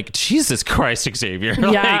 And it's like, Jesus Christ, Xavier.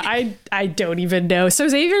 Yeah, like, I don't even know. So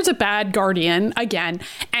Xavier's a bad guardian again.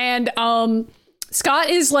 And Scott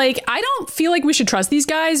is like, I don't feel like we should trust these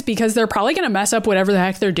guys because they're probably going to mess up whatever the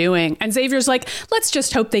heck they're doing. And Xavier's like, let's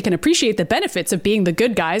just hope they can appreciate the benefits of being the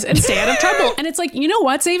good guys and stay out of trouble. And it's like, you know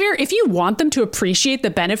what, Xavier? If you want them to appreciate the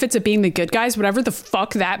benefits of being the good guys, whatever the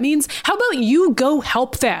fuck that means, how about you go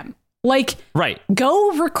help them? Like, right.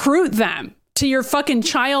 Go recruit them to your fucking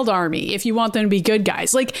child army if you want them to be good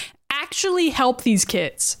guys. Like, actually help these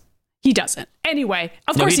kids. He doesn't. Anyway,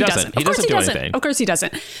 of course he doesn't. Of course he doesn't. Of course he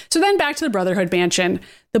doesn't. So then back to the Brotherhood mansion.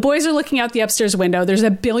 The boys are looking out the upstairs window. There's a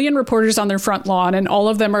billion reporters on their front lawn, and all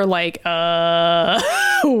of them are like,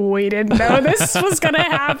 we didn't know this was going to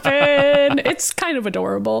happen. It's kind of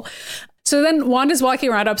adorable. So then Wanda's walking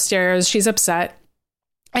around upstairs. She's upset.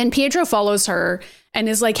 And Pietro follows her and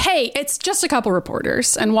is like, hey, it's just a couple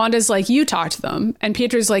reporters. And Wanda's like, you talk to them. And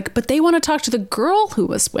Pietro's like, but they want to talk to the girl who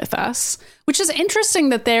was with us, which is interesting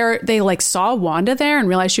that they like saw Wanda there and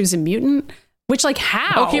realized she was a mutant, which like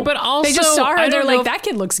how? Okay, but also they just saw her. They're like, that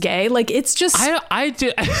kid looks gay. Like, it's just. I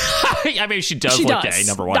did. I mean, she does look gay,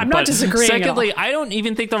 number one. I'm not disagreeing. Secondly, I don't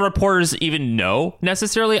even think the reporters even know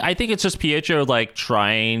necessarily. I think it's just Pietro like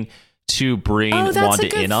trying to bring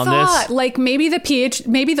Wanda in on this. Like maybe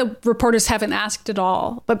the reporters haven't asked at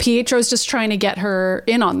all, but Pietro's just trying to get her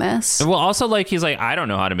in on this. Well, also like he's like, I don't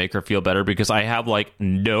know how to make her feel better because I have like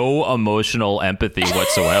no emotional empathy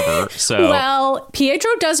whatsoever. So well,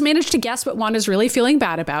 Pietro does manage to guess what Wanda's really feeling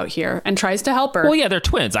bad about here and tries to help her. Well, yeah, they're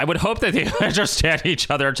twins. I would hope that they understand each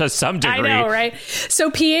other to some degree. I know, right?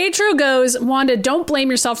 So Pietro goes, Wanda, don't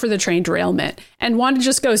blame yourself for the train derailment. And Wanda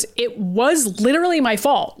just goes, it was literally my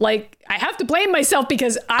fault. Like, I have to blame myself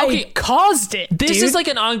because I caused it. This is like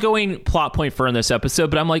an ongoing plot point for in this episode,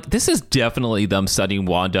 but I'm like, this is definitely them setting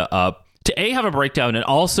Wanda up to have a breakdown and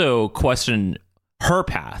also question her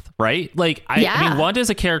path, right? Like, I mean, Wanda is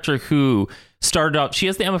a character who started out, she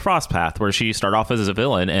has the Emma Frost path where she started off as a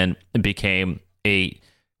villain and became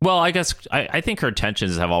well, I guess I think her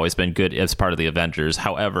intentions have always been good as part of the Avengers.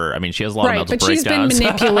 However, I mean, she has a lot of mental breakdowns. She's been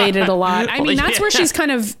manipulated a lot. I mean, that's where she's kind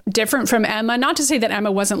of different from Emma. Not to say that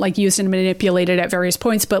Emma wasn't like used and manipulated at various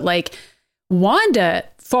points, but like Wanda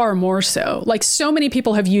far more so. Like so many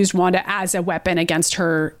people have used Wanda as a weapon against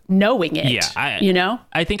her knowing it. Yeah,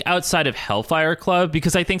 I think outside of Hellfire Club,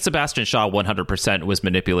 because I think Sebastian Shaw 100% was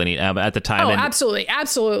manipulating Emma at the time. Oh,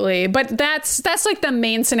 absolutely. But that's like the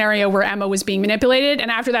main scenario where Emma was being manipulated. And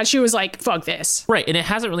after that, she was like, fuck this. Right. And it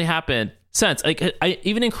hasn't really happened since. Like,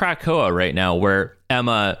 even in Krakoa right now, where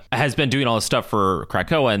Emma has been doing all this stuff for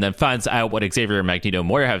Krakoa and then finds out what Xavier and Magneto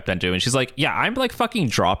Moira have been doing. She's like, yeah, I'm like fucking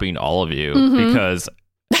dropping all of you because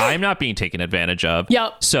I'm not being taken advantage of.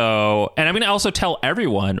 Yep. So, and I'm going to also tell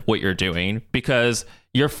everyone what you're doing because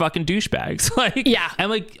you're fucking douchebags. Like, yeah.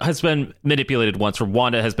 Emma has been manipulated once, or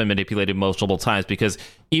Wanda has been manipulated multiple times, because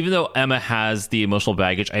even though Emma has the emotional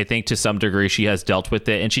baggage, I think to some degree she has dealt with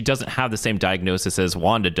it, and she doesn't have the same diagnosis as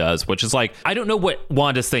Wanda does, which is like, I don't know what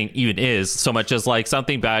Wanda's thing even is, so much as like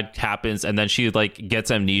something bad happens and then she like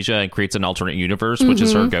gets amnesia and creates an alternate universe, which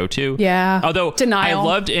is her go-to. Yeah. Although Denial. I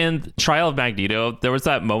loved in Trial of Magneto, there was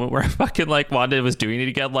that moment where fucking like Wanda was doing it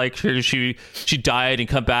again, like she died and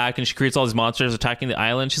come back and she creates all these monsters attacking the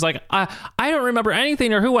island. She's like, I don't remember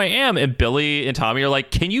anything or who I am. And Billy and Tommy are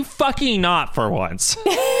like, can you fucking not for once?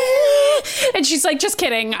 And she's like, just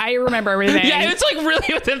kidding, I remember everything. Yeah, it's like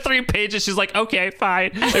really within 3 pages. She's like, okay,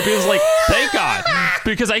 fine. And Bill's like, thank God,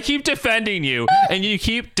 because I keep defending you and you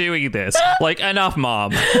keep doing this. Like, enough,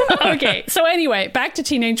 Mom. Okay, so anyway, back to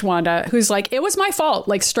teenage Wanda, who's like, it was my fault,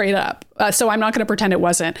 like straight up. So I'm not going to pretend it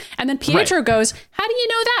wasn't. And then Pietro goes, how do you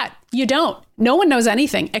know that? You don't. No one knows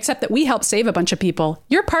anything except that we helped save a bunch of people.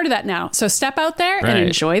 You're part of that now. So step out there and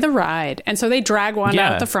enjoy the ride. And so they drag Wanda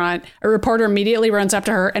out the front. A reporter immediately runs up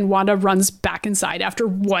to her and Wanda runs back inside after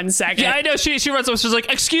 1 second. Yeah, I know. She runs up. She's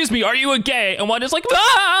like, excuse me, are you a gay? And Wanda's like,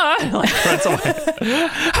 ah! And like, runs away.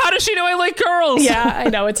 How does she know I like girls? Yeah, I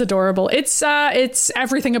know. It's adorable. It's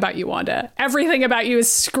everything about you, Wanda. Everything about you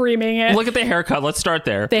is screaming it. Look at the haircut. Let's start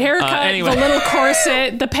there. The haircut, anyway. The little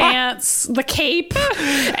corset, the pants, the cape.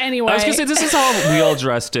 Anyway. I was going to say, this is how we all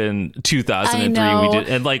dressed in 2003. We did,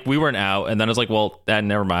 and like we weren't out. And then I was like, well,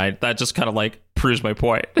 never mind. That just kind of like proves my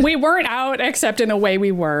point. We weren't out, except in a way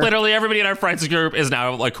we were. Literally everybody in our friends group is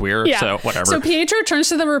now like queer. Yeah. So whatever. So Pietro turns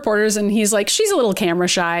to the reporters and he's like, she's a little camera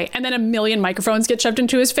shy. And then a million microphones get shoved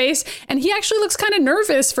into his face. And he actually looks kind of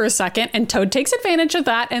nervous for a second. And Toad takes advantage of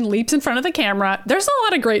that and leaps in front of the camera. There's a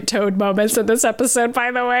lot of great Toad moments in this episode, by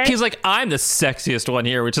the way. He's like, I'm the sexiest one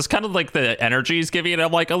here, which is kind of like the energy he's giving. And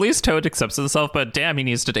I'm like, at least Toad accepts himself, but damn, he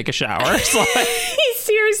needs to take a shower. So like, he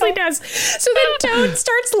seriously does. So then Toad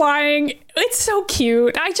starts lying. It's so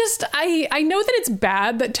cute. I know that it's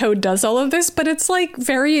bad that Toad does all of this, but it's like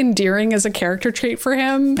very endearing as a character trait for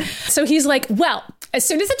him. So he's like, well, as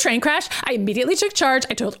soon as the train crashed, I immediately took charge.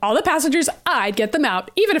 I told all the passengers I'd get them out,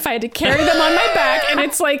 even if I had to carry them on my back. And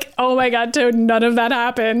it's like, oh my God, Toad, none of that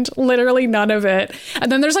happened. Literally none of it. And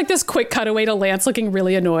then there's like this quick cutaway to Lance looking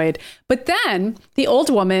really annoyed. But then the old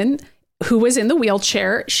woman who was in the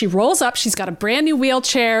wheelchair, she rolls up. She's got a brand new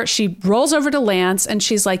wheelchair. She rolls over to Lance and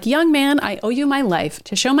she's like, young man, I owe you my life.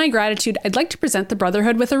 To show my gratitude, I'd like to present the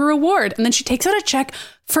Brotherhood with a reward. And then she takes out a check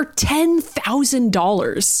for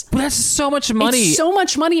 $10,000. That's so much money. It's so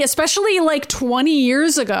much money, especially like 20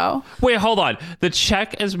 years ago. Wait, hold on. The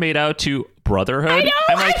check is made out to Brotherhood. I know.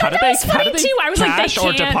 I'm like, how do they cash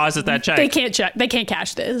or deposit that check? They can't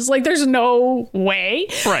cash this. Like, there's no way.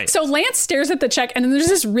 Right. So Lance stares at the check, and then there's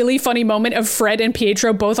this really funny moment of Fred and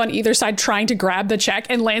Pietro both on either side trying to grab the check,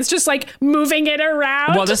 and Lance just like moving it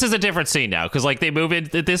around. Well, this is a different scene now because like they move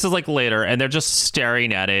it. This is like later, and they're just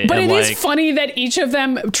staring at it. But and, it is funny that each of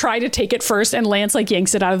them try to take it first, and Lance like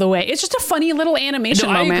yanks it out of the way. It's just a funny little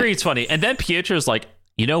animation moment. I agree, it's funny. And then Pietro's like,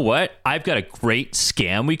 you know what? I've got a great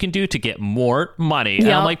scam we can do to get more money. Yep.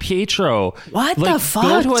 And I'm like, Pietro, what like, the fuck,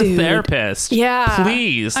 go to a dude? therapist. Yeah.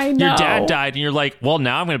 Please. I know. Your dad died and you're like, well,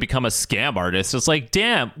 now I'm going to become a scam artist. It's like,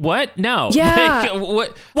 damn, what? No. Yeah. Like,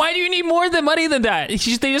 what? Why do you need more than money than that? They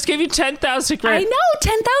just gave you $10,000. I know.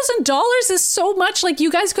 $10,000 is so much. Like,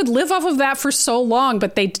 you guys could live off of that for so long,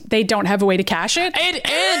 but they don't have a way to cash it.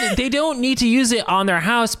 And they don't need to use it on their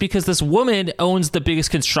house because this woman owns the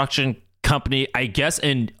biggest construction company, I guess,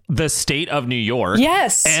 in the state of New York.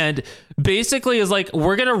 Yes. And basically is like,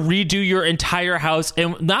 we're going to redo your entire house.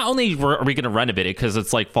 And not only are we going to renovate it because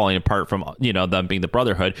it's like falling apart from, you know, them being the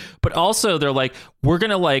Brotherhood, but also they're like, we're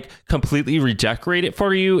going to like completely redecorate it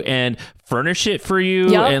for you and furnish it for you.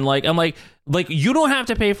 Yep. And like, I'm like, you don't have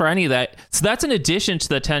to pay for any of that. So that's in addition to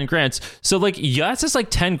the 10 grand. So like, yeah, it's just like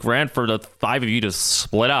 10 grand for the 5 of you to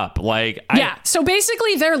split up. Like, so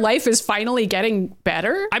basically their life is finally getting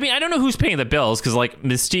better. I mean, I don't know who's paying the bills because like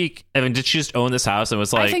Mystique, I mean, did she just own this house and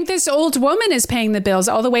was like, I think this old woman is paying the bills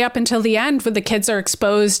all the way up until the end when the kids are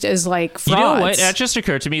exposed as like frauds. You know what? It just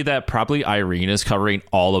occurred to me that probably Irene is covering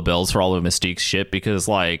all the bills for all of Mystique's shit because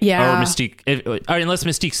like, or Mystique, unless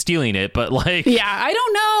Mystique's stealing it, but like, I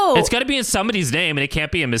don't know. It's got to be in somebody's name and it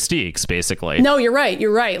can't be in Mystique's, basically. No, you're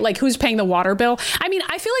right. Like, who's paying the water bill? I mean,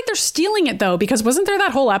 I feel like they're stealing it though, because wasn't there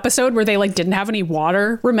that whole episode where they like didn't have any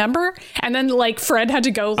water, remember? And then like Fred had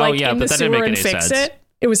to go like in the sewer and fix it.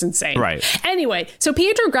 It was insane. Right. Anyway, so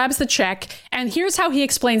Pietro grabs the check, and here's how he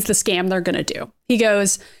explains the scam they're going to do. He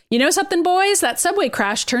goes, you know something, boys? That subway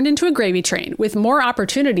crash turned into a gravy train. With more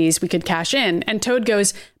opportunities, we could cash in. And Toad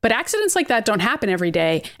goes, but accidents like that don't happen every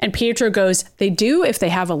day. And Pietro goes, they do if they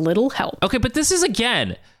have a little help. Okay, but this is,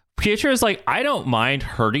 again, Pietro is like, I don't mind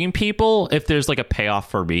hurting people if there's like a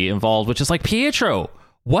payoff for me involved, which is like, Pietro,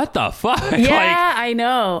 what the fuck? Yeah, I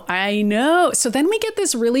know. So then we get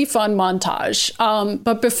this really fun montage.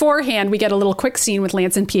 But beforehand, we get a little quick scene with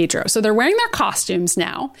Lance and Pietro. So they're wearing their costumes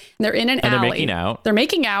now. And they're in an alley. They're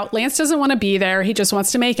making out. Lance doesn't want to be there. He just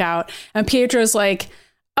wants to make out. And Pietro's like,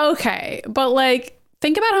 okay, but like,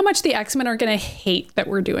 think about how much the X-Men are going to hate that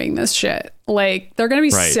we're doing this shit. Like, they're going to be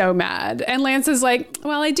so mad. And Lance is like,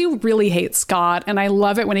 well, I do really hate Scott, and I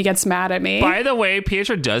love it when he gets mad at me. By the way,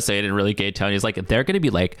 Pietro does say it in really gay tone. He's like, they're going to be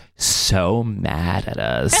like so mad at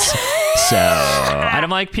us. And I'm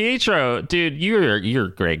like, Pietro, dude, you're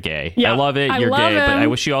great gay. Yep. I love it. You're gay, but I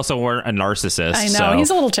wish you also weren't a narcissist. I know. He's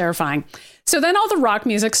a little terrifying. So then all the rock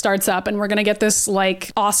music starts up and we're going to get this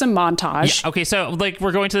like awesome montage. Yeah, okay, so like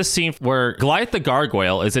we're going to the scene where Goliath the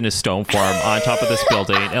Gargoyle is in his stone form on top of this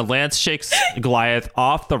building, and Lance shakes Goliath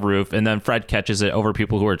off the roof, and then Fred catches it over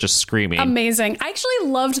people who are just screaming. Amazing. I actually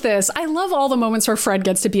loved this. I love all the moments where Fred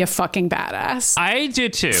gets to be a fucking badass. I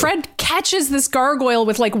did too. Fred catches this gargoyle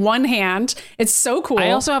with like one hand. It's so cool. I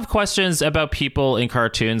also have questions about people in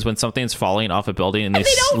cartoons when something's falling off a building and they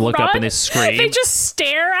look up and they scream. They just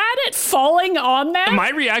stare at it falling on them. My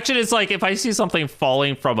reaction is like, if I see something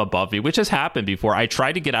falling from above me, which has happened before, I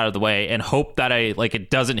try to get out of the way and hope that it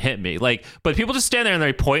doesn't hit me. Like, but people just stand there and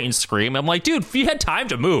they point and scream. I'm like, dude, if you had time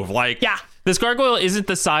to move, like, yeah. This gargoyle isn't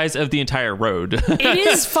the size of the entire road. It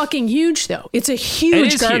is fucking huge, though. It's a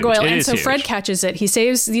huge gargoyle. And so Fred catches it. He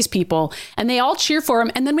saves these people and they all cheer for him.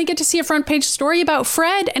 And then we get to see a front page story about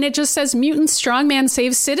Fred. And it just says mutant strongman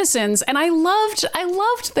saves citizens. And I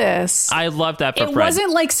loved this. I loved that for Fred. It wasn't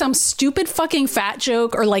like some stupid fucking fat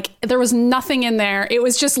joke or like there was nothing in there. It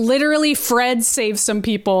was just literally Fred saves some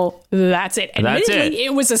people. That's it. Admittedly,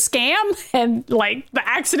 it was a scam and like the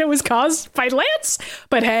accident was caused by Lance.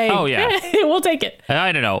 But hey. Oh, yeah. We'll take it.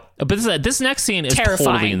 I don't know. But this next scene is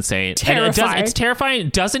totally insane. Terrifying. It's terrifying.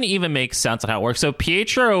 It doesn't even make sense on how it works. So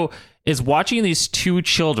Pietro is watching these two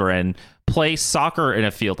children play soccer in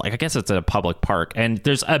a field. Like, I guess it's at a public park. And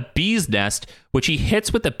there's a bee's nest, which he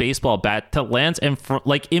hits with a baseball bat to land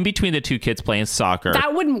in between the two kids playing soccer.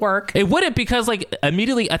 That wouldn't work. It wouldn't, because like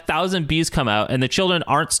immediately 1,000 bees come out and the children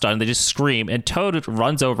aren't stunned. They just scream. And Toad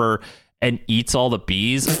runs over and eats all the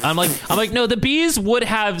bees. I'm like, no, the bees would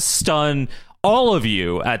have stunned all of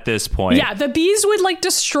you at this point. Yeah, the bees would like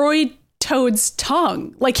destroy Toad's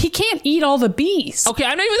tongue. Like, he can't eat all the bees. Okay,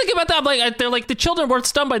 I'm not even thinking about that. I'm like, they're like, the children weren't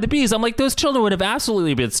stunned by the bees. I'm like, those children would have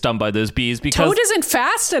absolutely been stunned by those bees because Toad isn't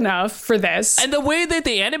fast enough for this. And the way that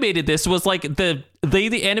they animated this was like they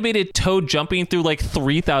animated Toad jumping through like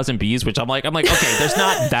 3,000 bees, which I'm like, okay, there's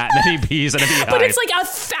not that many bees in a beehive. But it's like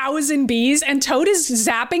 1,000 bees, and Toad is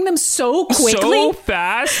zapping them so quickly, so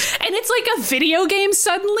fast, and it's like a video game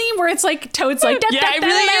suddenly, where it's like Toad's like, it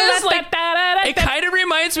really is. Like, it kind of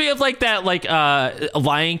reminds me of like that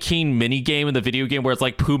Lion King mini game in the video game where it's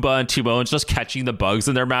like Pumbaa and Timon just catching the bugs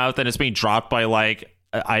in their mouth, and it's being dropped by like,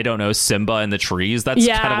 I don't know, Simba in the trees. That's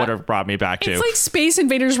kind of what it brought me back to. It's like Space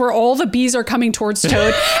Invaders, where all the bees are coming towards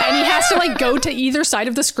Toad and he has to like go to either side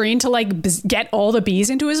of the screen to like get all the bees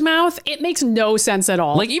into his mouth. It makes no sense at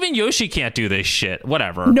all. Like, even Yoshi can't do this shit.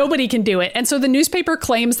 Whatever. Nobody can do it. And so the newspaper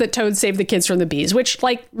claims that Toad saved the kids from the bees, which,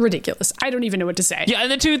 like, ridiculous. I don't even know what to say. Yeah,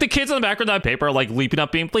 and the kids on the background of that paper are like leaping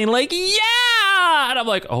up, being like, yeah! And I'm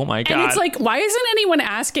like, oh my God. And it's like, why isn't anyone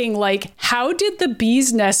asking, like, how did the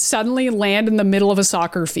bee's nest suddenly land in the middle of a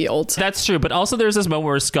soccer field? That's true. But also there's this moment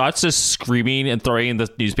where Scott's just screaming and throwing the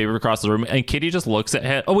newspaper across the room, and Kitty just looks at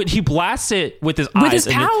him. Oh, wait, he blasts it with his eyes. With his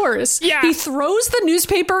powers. Yeah. He throws the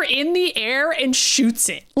newspaper in the air and shoots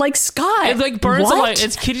it. Like, Scott. It like burns the light.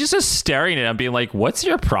 It's Kitty just staring at him, being like, what's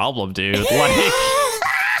your problem, dude? Like...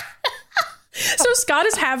 So Scott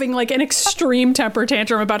is having like an extreme temper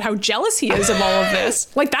tantrum about how jealous he is of all of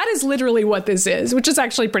this. Like, that is literally what this is, which is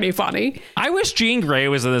actually pretty funny. I wish Jean Grey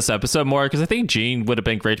was in this episode more, because I think Jean would have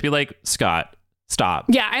been great to be like, Scott, stop.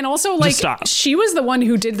 Yeah, and also like she was the one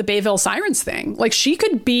who did the Bayville Sirens thing. Like, she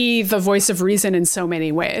could be the voice of reason in so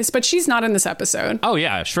many ways, but she's not in this episode. Oh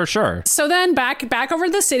yeah, for sure. So then back over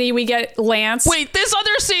the city, we get Lance. Wait, this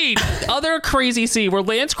other scene, other crazy scene where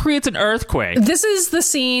Lance creates an earthquake. This is the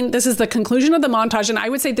scene. This is the conclusion of the montage, and I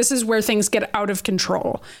would say this is where things get out of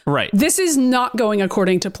control. Right. This is not going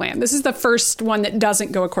according to plan. This is the first one that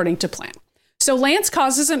doesn't go according to plan. So Lance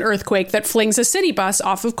causes an earthquake that flings a city bus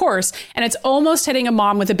off of course, and it's almost hitting a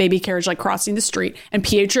mom with a baby carriage like crossing the street, and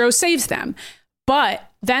Pietro saves them. But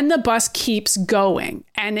then the bus keeps going,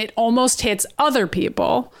 and it almost hits other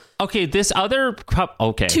people. Okay, this other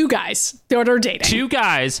okay. Two guys that are dating. Two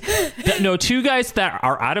guys that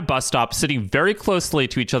are at a bus stop sitting very closely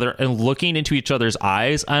to each other and looking into each other's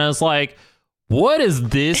eyes. And I was like, what is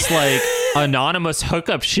this like anonymous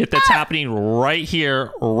hookup shit that's happening right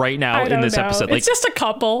here, right now in this episode? Like, it's just a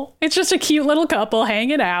couple. It's just a cute little couple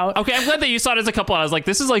hanging out. Okay, I'm glad that you saw it as a couple. I was like,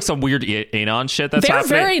 this is like some weird anon shit that's happening.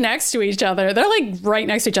 They're very next to each other. They're like right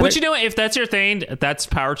next to each other. But you know what? If that's your thing, that's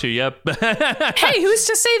power to you. Hey, who's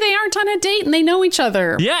to say they aren't on a date and they know each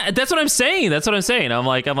other? Yeah, that's what I'm saying. I'm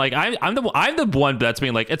the one that's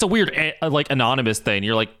being like, it's a weird like anonymous thing.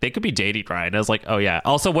 You're like, they could be dating, right? And I was like, oh yeah.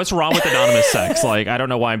 Also, what's wrong with anonymous sex? Like, I don't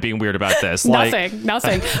know why I'm being weird about this. Nothing.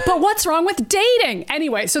 But what's wrong with dating?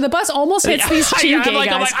 Anyway, so the bus almost hits these two gay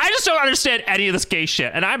guys. I just don't understand any of this gay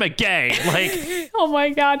shit, and I'm a gay. Like, oh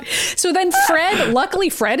my God. So then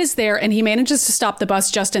luckily Fred is there, and he manages to stop the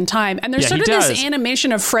bus just in time. And there's sort of this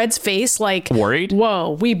animation of Fred's face, like, worried.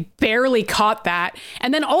 Whoa, we barely caught that.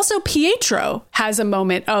 And then also Pietro has a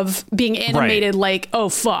moment of being animated, like, oh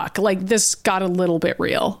fuck, like this got a little bit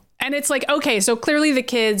real. And it's like, okay, so clearly the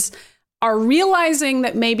kids are realizing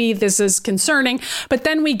that maybe this is concerning. But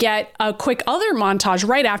then we get a quick other montage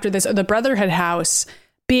right after this of the Brotherhood house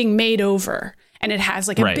being made over. And it has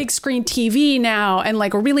like a big screen TV now and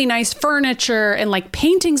like a really nice furniture and like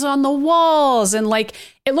paintings on the walls. And like,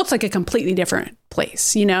 it looks like a completely different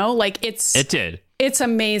place, you know, like it's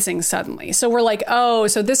amazing suddenly. So we're like, oh,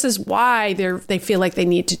 so this is why they feel like they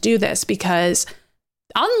need to do this, because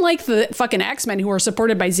unlike the fucking X-Men who are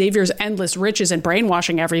supported by Xavier's endless riches and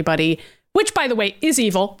brainwashing everybody, which, by the way, is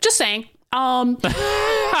evil. Just saying.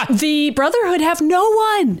 The Brotherhood have no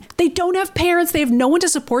one. They don't have parents. They have no one to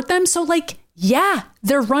support them. So, like, yeah,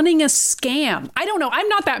 they're running a scam. I don't know. I'm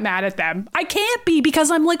not that mad at them. I can't be,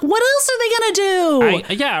 because I'm like, what else are they going to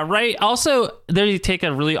do? Yeah, right. Also, they take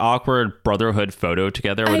a really awkward Brotherhood photo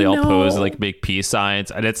together where they all pose like make peace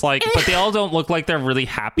signs. And it's like, but they all don't look like they're really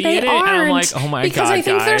happy in it. Aren't, and I'm like, oh my God, because I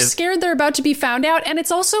think guys. They're scared they're about to be found out. And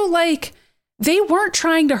it's also like, they weren't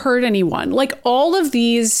trying to hurt anyone. Like all of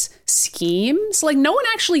these schemes, like no one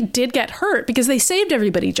actually did get hurt because they saved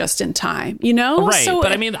everybody just in time, you know? Right. So,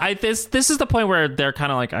 but I mean, this is the point where they're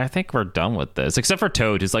kind of like, I think we're done with this, except for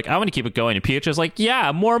Toad, who's like, I want to keep it going. And Pietro's like,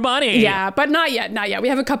 yeah, more money. Yeah, but not yet. We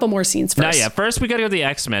have a couple more scenes first. Not yet. First, we got to go to the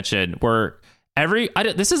X-Mention where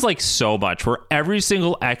this is like so much where every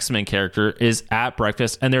single X-Men character is at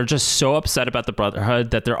breakfast and they're just so upset about the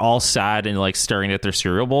Brotherhood that they're all sad and like staring at their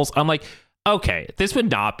cereal bowls. I'm like, okay, this would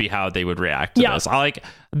not be how they would react to this.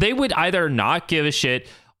 They would either not give a shit,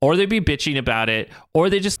 or they'd be bitching about it, or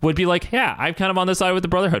they just would be like, yeah, I'm kind of on the side with the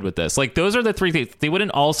Brotherhood with this. Like, those are the three things. They wouldn't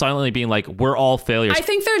all silently be like, we're all failures. I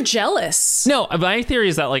think they're jealous. No, my theory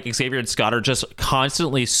is that like Xavier and Scott are just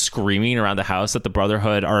constantly screaming around the house that the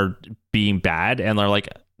Brotherhood are being bad, and they're like,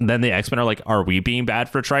 then the X-Men are like, are we being bad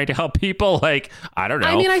for trying to help people? Like, I don't know.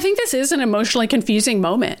 I mean, I think this is an emotionally confusing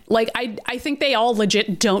moment. Like, I think they all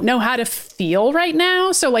legit don't know how to feel right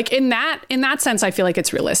now. So like in that sense, I feel like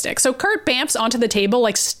it's realistic. So Kurt bamps onto the table,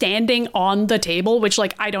 like standing on the table, which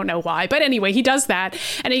like, I don't know why. But anyway, he does that.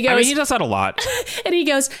 And he goes... I mean, he does that a lot. And he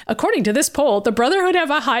goes, according to this poll, the Brotherhood have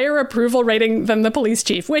a higher approval rating than the police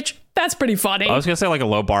chief, which that's pretty funny. I was going to say like a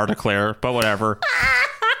low bar to Claire, but whatever.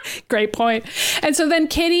 Great point. And so then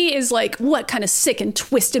Kitty is like, what kind of sick and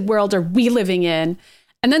twisted world are we living in?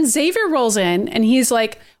 And then Xavier rolls in and he's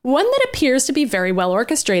like, one that appears to be very well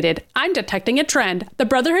orchestrated. I'm detecting a trend. The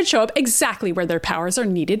Brotherhood show up exactly where their powers are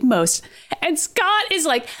needed most. And Scott is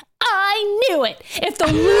like, I knew it. If the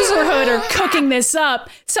Loserhood are cooking this up,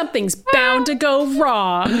 something's bound to go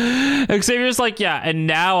wrong. Xavier's like, yeah, and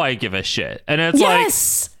now I give a shit. And it's like,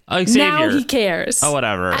 Xavier. Now he cares. Oh,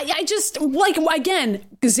 whatever. I just, like, again,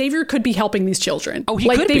 Xavier could be helping these children. Oh, he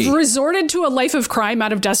could be. They've resorted to a life of crime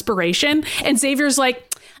out of desperation. And Xavier's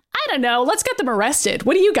like, I don't know, let's get them arrested.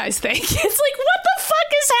 What do you guys think? It's like, what the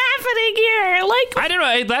fuck is happening here? Like, I don't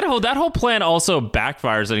know. That whole plan also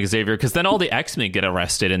backfires on Xavier because then all the X-Men get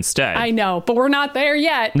arrested instead. I know, but we're not there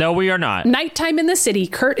yet. No, we are not. Nighttime in the city.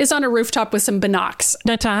 Kurt is on a rooftop with some binocs.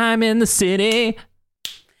 Nighttime in the city.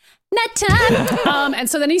 Nut time. And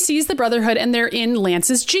so then he sees the Brotherhood and they're in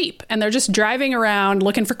Lance's Jeep and they're just driving around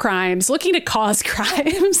looking for crimes, looking to cause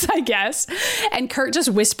crimes, I guess. And Kurt just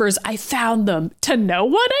whispers, I found them, to no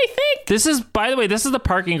one, I think. This is, by the way, this is the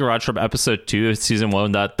parking garage from episode 2 of season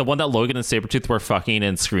 1, the one that Logan and Sabretooth were fucking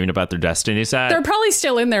and screaming about their destinies at. They're probably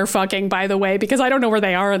still in there fucking, by the way, because I don't know where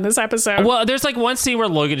they are in this episode. Well, there's like one scene where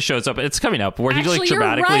Logan shows up. It's coming up where he like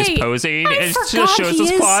dramatically is posing and just shows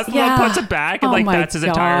his cloth and like puts it back and like that's his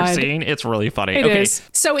entire scene. It's really funny. It is.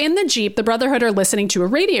 So in the Jeep, the Brotherhood are listening to a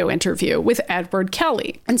radio interview with Edward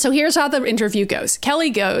Kelly. And so here's how the interview goes. Kelly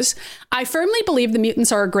goes, I firmly believe the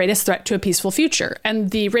mutants are our greatest threat to a peaceful future.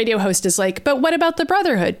 And the radio host is like, but what about the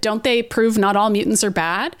Brotherhood? Don't they prove not all mutants are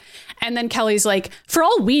bad? And then Kelly's like, for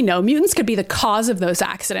all we know, mutants could be the cause of those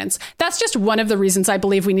accidents. That's just one of the reasons I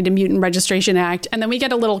believe we need a Mutant Registration Act. And then we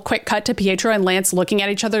get a little quick cut to Pietro and Lance looking at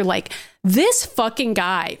each other like, this fucking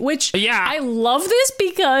guy, which I love this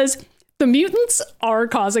because the mutants are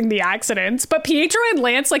causing the accidents, but Pietro and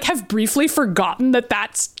Lance like have briefly forgotten that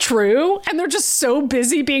that's true. And they're just so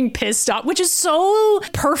busy being pissed off, which is so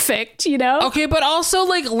perfect, you know? Okay, but also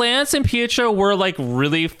like Lance and Pietro were like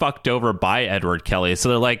really fucked over by Edward Kelly. So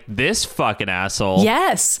they're like, this fucking asshole.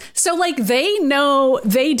 Yes. So like they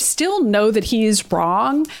still know that he's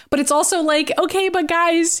wrong, but it's also like, okay, but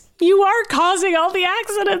guys, you are causing all the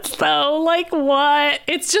accidents, though. Like, what?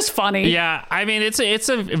 It's just funny. Yeah, I mean, it's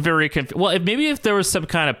a very well. If there was some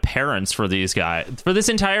kind of parents for these guys, for this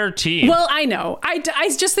entire team. Well, I know. I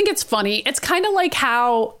just think it's funny. It's kind of like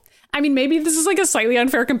how. I mean, maybe this is like a slightly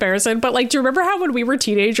unfair comparison, but like, do you remember how when we were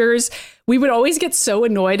teenagers, we would always get so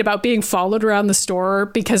annoyed about being followed around the store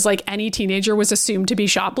because like any teenager was assumed to be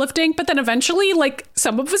shoplifting, but then eventually like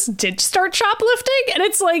some of us did start shoplifting, and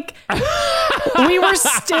it's like we were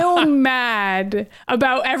still mad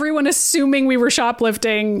about everyone assuming we were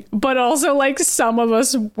shoplifting, but also like some of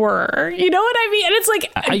us were, you know what I mean? And it's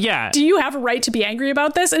like, do you have a right to be angry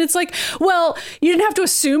about this? And it's like, well, you didn't have to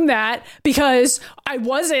assume that because I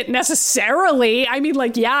wasn't necessarily. I mean,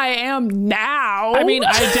 like, yeah, I am now. I mean,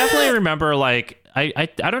 I definitely remember like I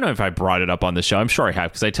don't know if I brought it up on the show. I'm sure I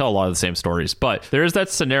have because I tell a lot of the same stories. But there is that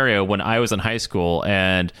scenario when I was in high school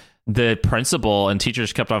and the principal and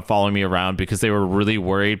teachers kept on following me around because they were really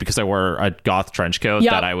worried because I wore a goth trench coat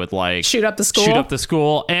that I would like shoot up the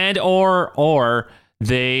school and or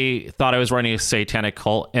they thought I was running a satanic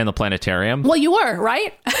cult in the planetarium. Well, you were,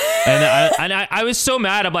 right? and I was so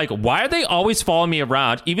mad. I'm like, why are they always following me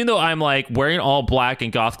around? Even though I'm like wearing all black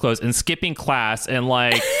and goth clothes and skipping class and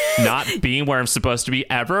like not being where I'm supposed to be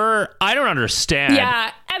ever. I don't understand.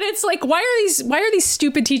 Yeah. And it's like, why are these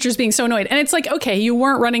stupid teachers being so annoyed? And it's like, okay, you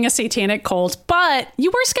weren't running a satanic cult, but you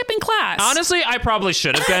were skipping class. Honestly, I probably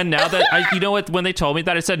should have been. Now that you know what, when they told me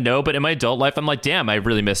that, I said no. But in my adult life, I'm like, damn, I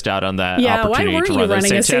really missed out on that opportunity to run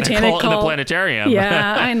a satanic cult in the planetarium.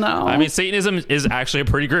 Yeah, I know. I mean, Satanism is actually a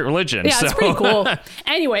pretty great religion. Yeah, it's pretty cool.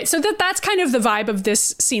 Anyway, so that's kind of the vibe of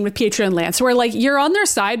this scene with Pietro and Lance, where like you're on their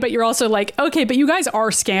side, but you're also like, okay, but you guys are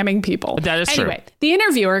scamming people. That is true. Anyway, the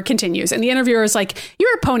interviewer continues, and the interviewer is like, your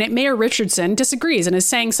opponent, Mayor Richardson, disagrees and is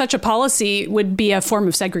saying such a policy would be a form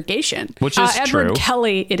of segregation. Which is true. Edward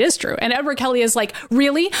Kelly, it is true. And Edward Kelly is like,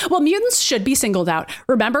 really? Well, mutants should be singled out.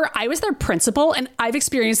 Remember, I was their principal and I've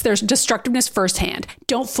experienced their destructiveness firsthand.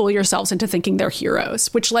 Don't fool yourselves into thinking they're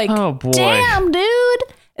heroes. Which like, oh boy. Damn, dude.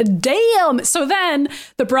 Damn. So then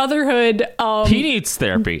the Brotherhood he needs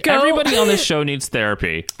therapy. Everybody on this show needs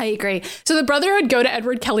therapy. I agree. So the Brotherhood go to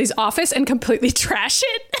Edward Kelly's office and completely trash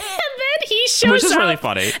it. And then he shows Which is up really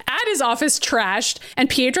funny. At his office trashed, and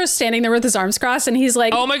Pietro's standing there with his arms crossed, and he's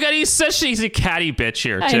like, oh my god, he says she's a catty bitch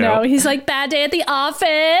here too. I know. He's like, bad day at the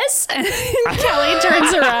office. And Kelly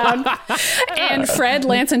turns around and Fred,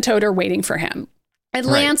 Lance, and Toad are waiting for him. And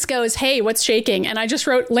Lance goes, hey, what's shaking? And I just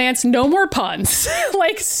wrote, Lance, no more puns.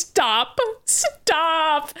 Like, stop.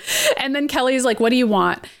 And then Kelly's like, what do you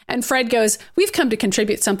want? And Fred goes, we've come to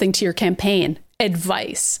contribute something to your campaign.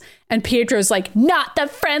 Advice. And Pietro's like, not the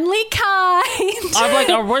friendly kind. I'm like,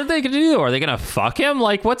 what are they going to do? Are they going to fuck him?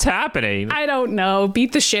 Like, what's happening? I don't know.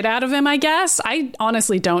 Beat the shit out of him, I guess. I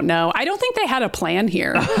honestly don't know. I don't think they had a plan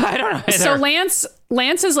here. I don't know either. So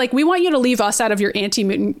Lance is like, we want you to leave us out of your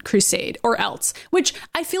anti-mutant crusade or else, which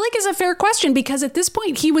I feel like is a fair question because at this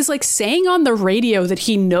point he was like saying on the radio that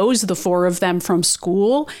he knows the four of them from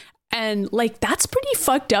school. And like, that's pretty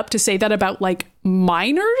fucked up to say that about like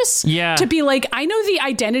minors. Yeah. To be like, I know the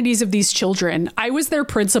identities of these children. I was their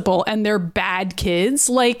principal and they're bad kids.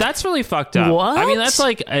 Like, that's really fucked up. What? I mean, that's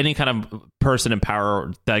like any kind of person in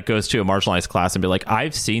power that goes to a marginalized class and be like,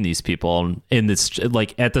 I've seen these people in this,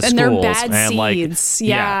 like at the and schools. they're bad seeds.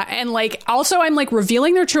 Yeah. And like, also I'm like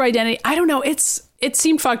revealing their true identity. I don't know. It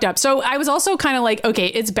seemed fucked up. So I was also kind of like, okay,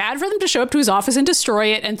 it's bad for them to show up to his office and destroy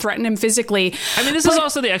it and threaten him physically. I mean, this is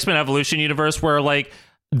also the X-Men Evolution universe where like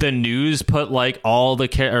the news put like all the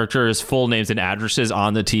characters' full names and addresses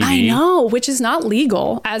on the TV. I know, which is not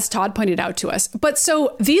legal, as Todd pointed out to us. But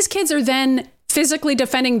so these kids are then physically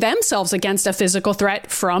defending themselves against a physical threat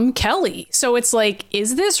from Kelly. So it's like,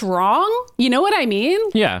 is this wrong? You know what I mean?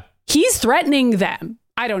 Yeah. He's threatening them.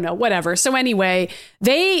 I don't know, whatever. So anyway,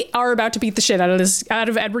 they are about to beat the shit out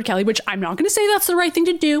of Edward Kelly, which I'm not going to say that's the right thing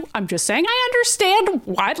to do. I'm just saying I understand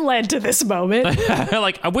what led to this moment.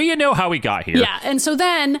 Like, well, you know how we got here. Yeah. And so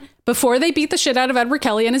then before they beat the shit out of Edward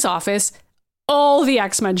Kelly in his office, all the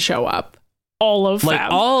X-Men show up. All of like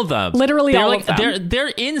them. All of them. Literally they're all like, of them. They're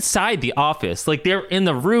inside the office. Like they're in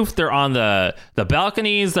the roof. They're on the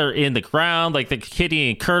balconies. They're in the ground. Like the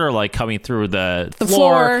Kitty and Kurt are like coming through the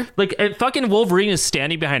floor. Like and fucking Wolverine is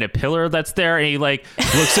standing behind a pillar that's there, and he like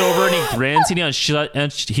looks over and he grins and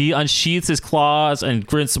he unsheaths his claws and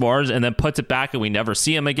grins some more, and then puts it back, and we never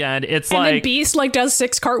see him again. It's and like then Beast like does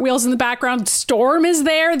 6 cartwheels in the background. Storm is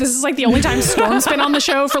there. This is like the only time Storm's been on the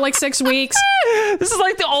show for like 6 weeks. This is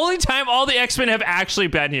like the only time all the X-Men have actually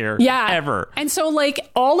been here. Yeah. Ever. And so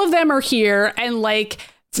like all of them are here, and like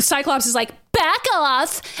Cyclops is like, back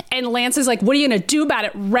off. And Lance is like, what are you going to do about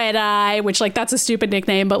it, Red Eye? Which like, that's a stupid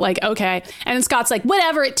nickname, but like, okay. And then Scott's like,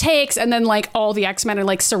 whatever it takes. And then like all the X-Men are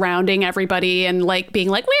like surrounding everybody and like being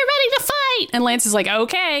like, we're ready to fight. And Lance is like,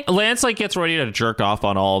 okay. Lance like gets ready to jerk off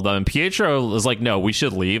on all of them. And Pietro is like, no, we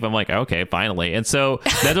should leave. I'm like, okay, finally. And so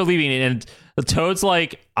then they're leaving, and Toad's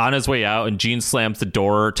like on his way out, and Jean slams the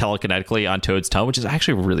door telekinetically on Toad's tongue, which is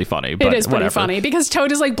actually really funny. But it is pretty whatever. funny because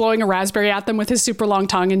Toad is like blowing a raspberry at them with his super long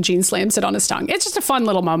tongue, and Jean slams it on his tongue. It's just a fun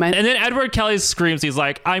little moment. And then Edward Kelly screams, he's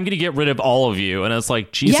like, I'm going to get rid of all of you. And it's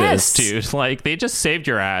like, Jesus, dude, like they just saved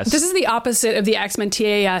your ass. This is the opposite of the X-Men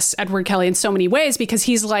TAS Edward Kelly in so many ways, because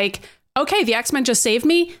he's like, okay, the X-Men just saved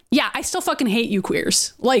me. Yeah, I still fucking hate you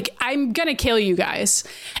queers. Like, I'm gonna kill you guys.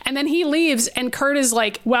 And then he leaves, and Kurt is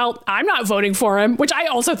like, well, I'm not voting for him, which I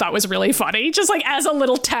also thought was really funny. Just like as a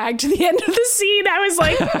little tag to the end of the scene, I was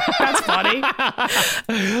like, that's funny.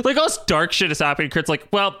 Like all this dark shit is happening. Kurt's like,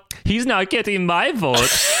 well, he's not getting my vote.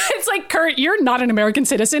 It's like, Kurt, you're not an American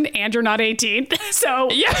citizen and you're not 18.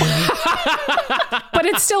 So yeah. But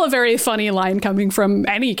it's still a very funny line coming from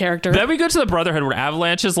any character. Then we go to the Brotherhood, where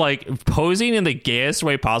Avalanche is like posing in the gayest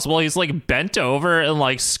way possible. He's like bent over and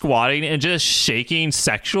like squatting and just shaking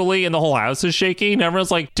sexually, and the whole house is shaking. Everyone's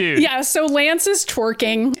like, dude. Yeah, so Lance is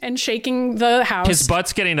twerking and shaking the house. His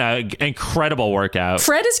butt's getting an incredible workout.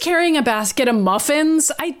 Fred is carrying a basket of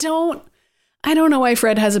muffins. I don't know why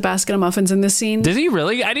Fred has a basket of muffins in this scene. Does he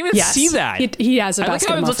really? I didn't even see that. He has a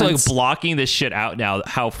basket of muffins. I like how it's like blocking this shit out now,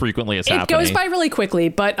 how frequently it's happening. It goes by really quickly.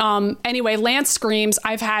 But anyway, Lance screams,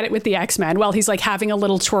 I've had it with the X-Men. Well, he's like having a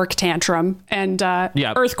little twerk tantrum and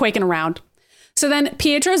earthquaking around. So then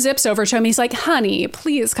Pietro zips over to him. He's like, honey,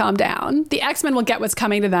 please calm down. The X-Men will get what's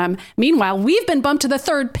coming to them. Meanwhile, we've been bumped to the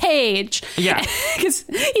 3rd page. Yeah. Because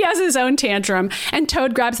he has his own tantrum. And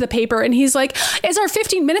Toad grabs the paper and he's like, is our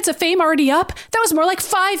 15 minutes of fame already up? That was more like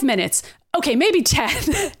 5 minutes. Okay, maybe 10.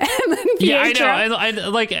 And then Pietro, I know. I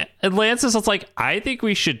like, and Lance is like, I think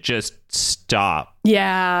we should just stop.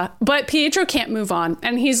 Yeah, but Pietro can't move on.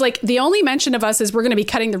 And he's like, the only mention of us is we're going to be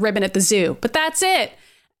cutting the ribbon at the zoo. But that's it.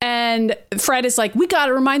 And Fred is like, we got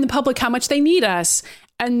to remind the public how much they need us.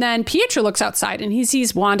 And then Pietro looks outside and he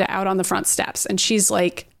sees Wanda out on the front steps. And she's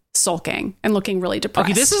like sulking and looking really depressed.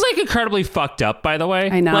 Okay, this is like incredibly fucked up, by the way.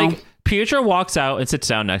 I know. Like, Pietro walks out and sits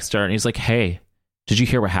down next to her and he's like, hey, did you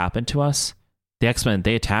hear what happened to us? The X-Men,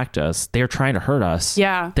 they attacked us. They are trying to hurt us.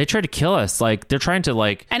 Yeah. They tried to kill us. Like, they're trying to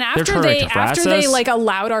like... And after they like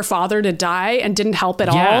allowed our father to die and didn't help at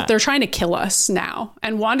all, they're trying to kill us now.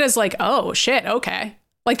 And Wanda's like, oh, shit, okay.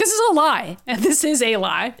 Like, this is a lie. And this is a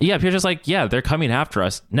lie. Yeah, Pietro's like, yeah, they're coming after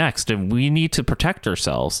us next, and we need to protect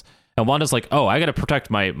ourselves. And Wanda's like, oh, I got to protect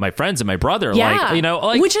my friends and my brother. Yeah. Like, you know,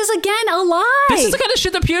 like, which is, again, a lie. This is the kind of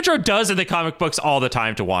shit that Pietro does in the comic books all the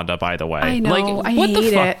time to Wanda, by the way. I know. Like, what I the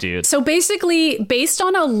hate fuck, it. dude? So basically, based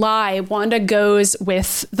on a lie, Wanda goes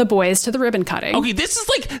with the boys to the ribbon cutting. Okay, this is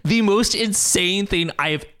like the most insane thing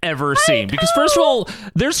I've ever seen. Because first of all,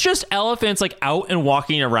 there's just elephants like out and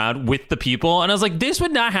walking around with the people. And I was like, this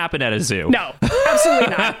would not happen at a zoo. No, Absolutely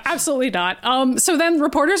not. Absolutely not. So then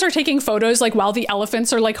reporters are taking photos like while the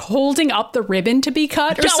elephants are like holding up the ribbon to be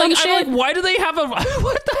cut or some shit. I'm like, why do they have a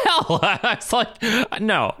what the hell? It's like,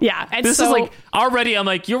 no. Yeah. And this is like already, I'm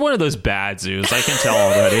like, you're one of those bad zoos. I can tell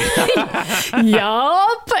already.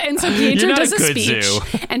 Yup. And so Pietro does a speech. Zoo.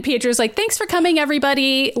 And Pietro's like, thanks for coming,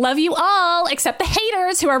 everybody. Love you all, except the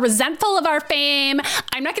haters who are resentful of our fame.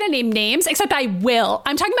 I'm not going to name names, except I will.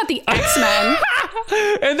 I'm talking about the X-Men.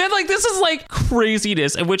 And then like this is like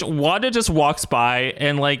craziness in which Wanda just walks by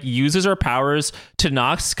and like uses her powers to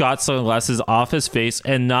knock Scott's sunglasses off his face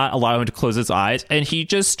and not allow him to close his eyes, and he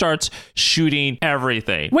just starts shooting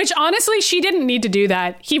everything. Which honestly, she didn't need to do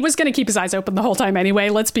that. He was going to keep his eyes open the whole time anyway.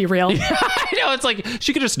 Let's be real. I know, it's like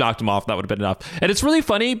she could just knocked him off. That would have been enough. And it's really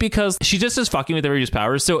funny because she just is fucking with everybody's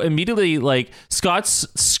powers. So immediately like Scott's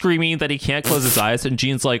screaming that he can't close his eyes, and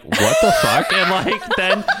Jean's like, what the fuck? And like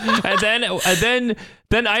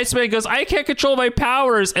then Iceman goes, I can't control my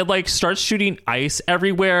powers, and like starts shooting ice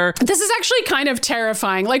everywhere. This is actually kind of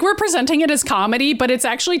terrifying. Like, we're presenting it as comedy, but it's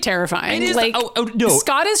actually terrifying. It is. Like, no.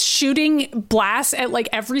 Scott is shooting blasts at like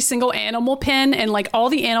every single animal pen, and like all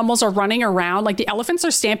the animals are running around. Like the elephants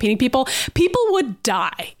are stampeding people. People would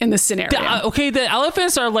die in this scenario. The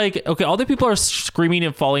elephants are like, all the people are screaming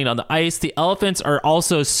and falling on the ice. The elephants are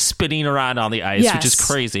also spinning around on the ice, which is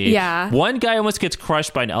crazy. Yeah. One guy almost gets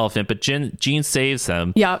crushed by an elephant, but Jean saves him.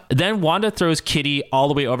 Yep. Then Wanda throws Kitty all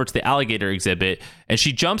the way over to the alligator exhibit, and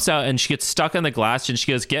she jumps out and she gets stuck on the glass, and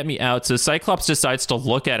she goes, get me out. So Cyclops decides to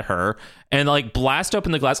look at her and like blast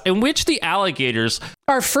open the glass, in which the alligators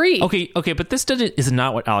are free. Okay, but this is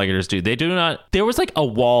not what alligators do. They do not. There was like a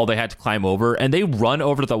wall they had to climb over, and they run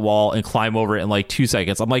over to the wall and climb over it in like 2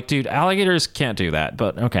 seconds. I'm like, dude, alligators can't do that.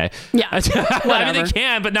 But okay, yeah, I mean they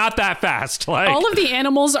can, but not that fast. Like, all of the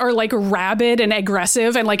animals are like rabid and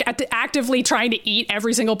aggressive and like actively trying to eat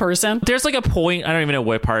every single person. There's like a point, I don't even know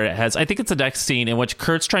what part it has. I think it's the next scene in which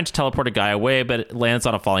Kurt's trying to teleport a guy away, but it lands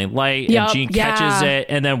on a falling light, and Jean catches it,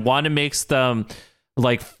 and then Wanda makes them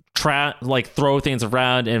like throw things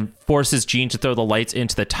around and forces Jean to throw the lights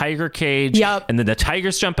into the tiger cage. And then the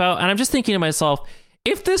tigers jump out, and I'm just thinking to myself,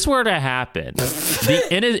 if this were to happen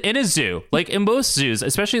in a zoo, like in most zoos,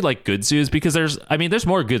 especially like good zoos, because there's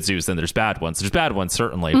more good zoos than there's bad ones. There's bad ones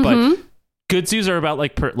certainly, but good zoos are about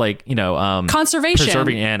conservation,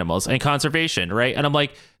 preserving animals and conservation, right? And I'm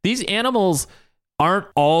like, these animals aren't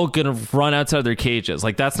all gonna run outside their cages.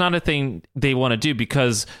 Like, that's not a thing they want to do,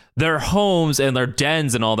 because their homes and their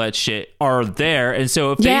dens and all that shit are there. And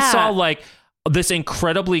so if they saw like this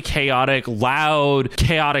incredibly chaotic, loud,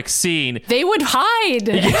 chaotic scene, they would hide.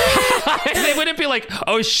 They wouldn't be like,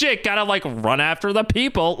 oh shit, gotta like run after the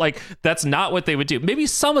people. Like, that's not what they would do. Maybe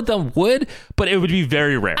some of them would, but it would be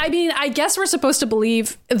very rare. I mean, I guess we're supposed to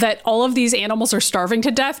believe that all of these animals are starving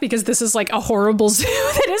to death because this is like a horrible zoo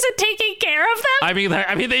that isn't taking care of them. I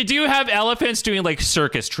mean, they do have elephants doing like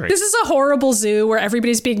circus tricks. This is a horrible zoo where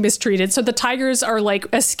everybody's being mistreated. So the tigers are like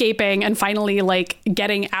escaping and finally like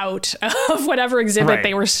getting out of whatever exhibit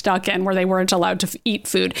they were stuck in, where they weren't allowed to eat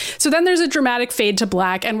food. So then there's a dramatic fade to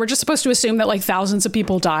black, and we're just supposed to assume that like thousands of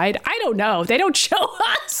people died. I don't know. They don't show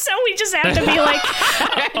us, so we just have to be like,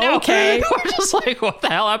 okay. We're just like, what the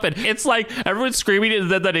hell happened? It's like everyone's screaming,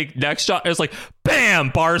 and then the next shot is like, bam,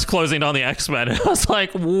 bars closing on the X-Men. I was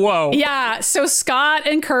like, whoa. Yeah, so Scott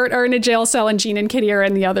and Kurt are in a jail cell, and Jean and Kitty are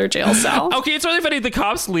in the other jail cell. Okay, it's really funny. The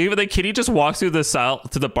cops leave, and then Kitty just walks through the cell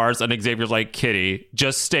to the bars, and Xavier's like, Kitty,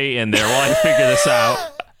 just stay in there while I figure this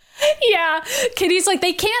out. Yeah, Kitty's like,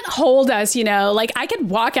 they can't hold us, you know, like I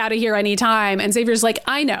could walk out of here anytime. And Xavier's like,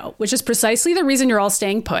 I know, which is precisely the reason you're all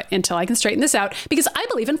staying put until I can straighten this out, because I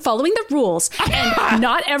believe in following the rules and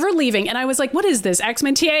not ever leaving. And I was like, what is this,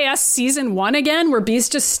 X-Men TAS season 1 again, where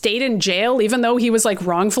Beast just stayed in jail even though he was like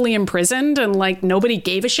wrongfully imprisoned and like nobody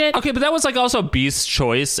gave a shit? Okay, but that was like also Beast's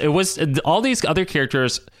choice. It was all these other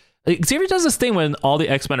characters. Xavier does this thing when all the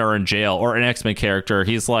X-Men are in jail, or an X-Men character,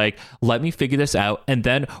 he's like, let me figure this out, and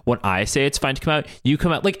then when I say it's fine to come out, you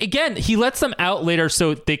come out. Like, again, he lets them out later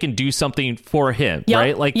so they can do something for him,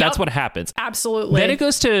 right? Like, that's what happens. Absolutely. Then it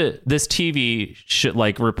goes to this TV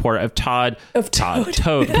report of Toad.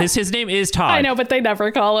 His name is Todd. I know, but they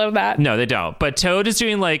never call him that. No, they don't. But Toad is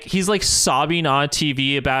doing he's sobbing on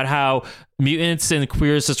TV about how mutants and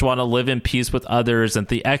queers just want to live in peace with others, and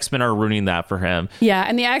the X-Men are ruining that for him. Yeah,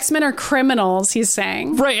 and the X-Men are criminals, he's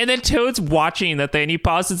saying. Right, and then Toad's watching that thing, and he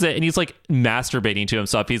pauses it, and he's like masturbating to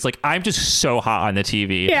himself. He's like, I'm just so hot on the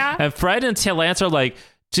TV. Yeah. And Fred and Lance are like,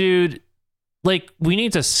 dude, like, we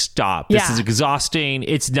need to stop. This is exhausting.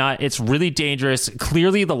 It's really dangerous.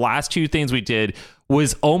 Clearly, the last two things we did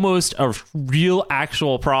was almost a real,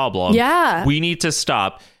 actual problem. Yeah. We need to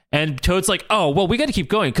stop. And Toad's like, oh, well, we got to keep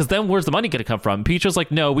going because then where's the money going to come from? Pietro's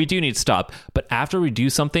like, no, we do need to stop. But after we do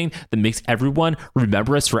something that makes everyone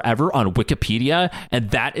remember us forever on Wikipedia, and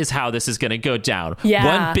that is how this is going to go down. Yeah.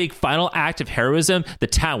 One big final act of heroism the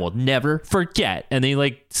town will never forget. And then he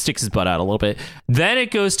like sticks his butt out a little bit. Then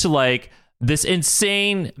it goes to like this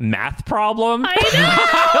insane math problem. I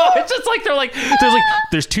know. It's just like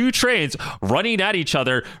there's two trains running at each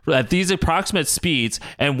other at these approximate speeds,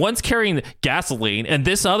 and one's carrying gasoline, and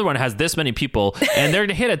this other one has this many people, and they're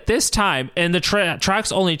gonna hit at this time, and the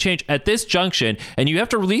tracks only change at this junction, and you have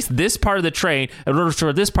to release this part of the train in order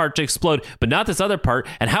for this part to explode, but not this other part.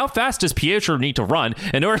 And how fast does Pietro need to run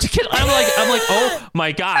in order to get? I'm like, oh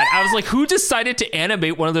my god! I was like, who decided to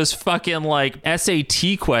animate one of those fucking like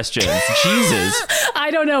SAT questions? Jesus. I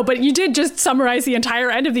don't know, but you did just summarize the entire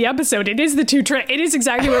end of the episode. It is the two trains. It is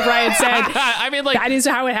exactly what Brian said. I mean, like, that is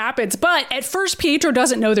how it happens. But at first, Pietro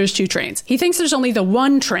doesn't know there's two trains. He thinks there's only the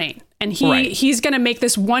one train, and he's going to make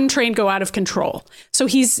this one train go out of control. So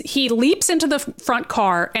he leaps into the front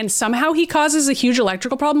car, and somehow he causes a huge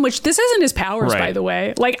electrical problem, which this isn't his powers, by the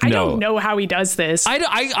way. Like, I don't know how he does this.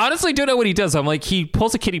 I honestly don't know what he does. I'm like, he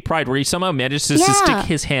pulls a Kitty Pryde where he somehow manages to stick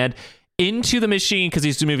his hand into the machine because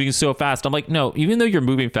he's moving so fast. I'm like, no, even though you're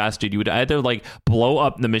moving fast, dude, you would either like blow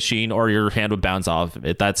up the machine or your hand would bounce off of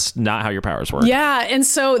it. That's not how your powers work. Yeah, and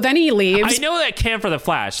so then he leaves. I know that can for the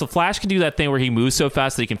Flash. The Flash can do that thing where he moves so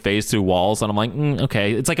fast that he can phase through walls, and I'm like,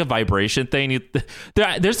 okay, it's like a vibration thing.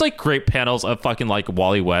 There's like great panels of fucking like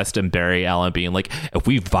Wally West and Barry Allen being like, if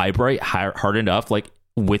we vibrate hard enough, like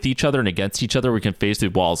with each other and against each other, we can phase through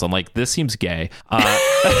walls. I'm like, this seems gay.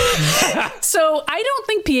 So I don't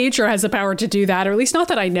think Pietro has the power to do that, or at least not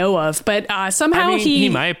that I know of. But somehow he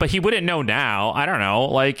might, but he wouldn't know now. I don't know.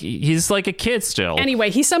 Like, he's like a kid still. Anyway,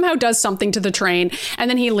 he somehow does something to the train, and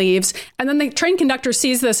then he leaves. And then the train conductor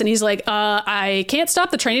sees this, and he's like, I can't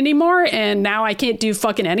stop the train anymore, and now I can't do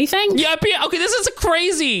fucking anything. Yeah, okay, this is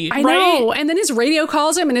crazy. I know. And then his radio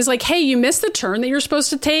calls him and is like, hey, you missed the turn that you're supposed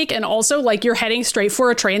to take, and also, like, you're heading straight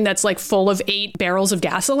for a train that's like full of 8 barrels of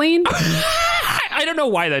gasoline. I don't know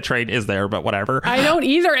why that train is there, but whatever. I don't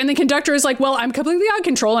either. And the conductor is like, well, I'm completely out of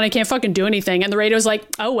control and I can't fucking do anything. And the radio's like,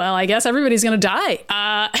 oh, well, I guess everybody's going to die.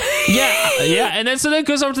 Yeah. And then it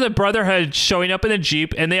goes over to the Brotherhood showing up in a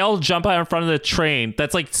Jeep, and they all jump out in front of the train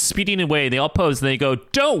that's like speeding away. And they all pose and they go,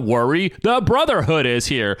 don't worry, the Brotherhood is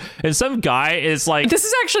here. And some guy is like, this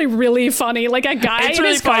is actually really funny. Like a guy it's in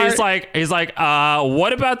really his funny. car. He's like,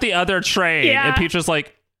 what about the other train? Yeah. And Pietro's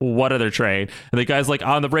like, what other train? And the guy's like,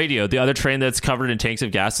 on the radio, the other train that's covered in tanks of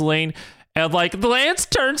gasoline. And like Lance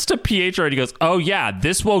turns to Pietro and he goes, oh yeah,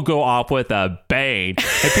 this will go off with a bang.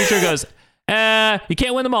 And Pietro goes, you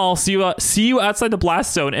can't win them all. See you outside the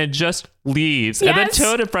blast zone, and just leaves. Yes. And then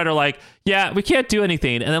Toad and Fred are like, yeah, we can't do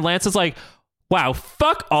anything. And then Lance is like, wow,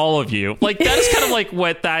 fuck all of you. Like, that is kind of like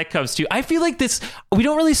what that comes to. I feel like we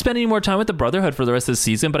don't really spend any more time with the Brotherhood for the rest of the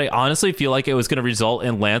season, but I honestly feel like it was going to result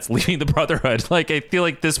in Lance leaving the Brotherhood. Like, I feel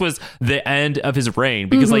like this was the end of his reign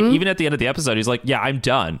because like even at the end of the episode, he's like, yeah, I'm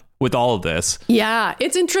done with all of this. Yeah,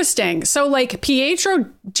 it's interesting. So like Pietro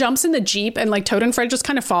jumps in the Jeep and like Toad and Fred just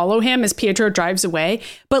kind of follow him as Pietro drives away.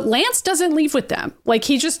 But Lance doesn't leave with them. Like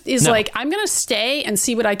he just is like, I'm going to stay and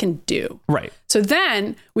see what I can do. Right. So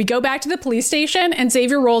then we go back to the police station and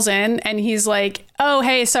Xavier rolls in and he's like, oh,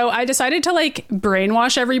 hey, so I decided to like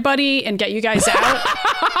brainwash everybody and get you guys out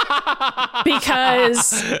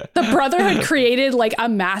because the Brotherhood created like a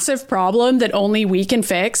massive problem that only we can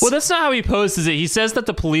fix. Well, that's not how he poses it. He says that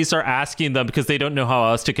the police are asking them because they don't know how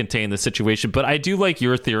else to contain the situation. But I do like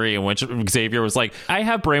your theory in which Xavier was like, I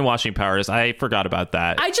have brainwashing powers. I forgot about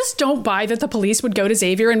that. I just don't buy that the police would go to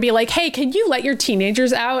Xavier and be like, hey, can you let your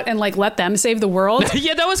teenagers out and like let them save the world?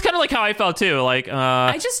 Yeah, that was kind of like how I felt too. Like,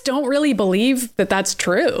 I just don't really believe that that's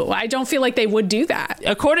true. I don't feel like they would do that.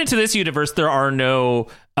 According to this universe, there are no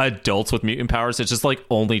adults with mutant powers. It's just like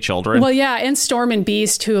only children. Well, yeah, and Storm and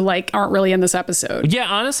Beast, who like aren't really in this episode. Yeah,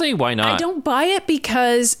 honestly, why not? I don't buy it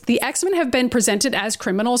because the X-Men have been presented as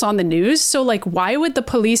criminals on the news. So like, why would the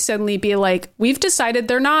police suddenly be like, we've decided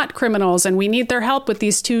they're not criminals and we need their help with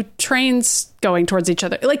these 2 trains going towards each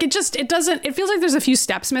other? Like, it feels like there's a few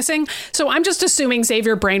steps missing. So I'm just assuming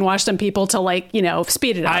Xavier brainwashed some people to like,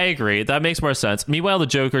 speed it up. I agree. That makes more sense. Meanwhile, the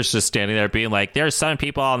Joker's just standing there being like, there's some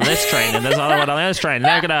people on this train and there's another one on this train.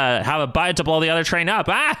 They're gonna have a bite to blow the other train up.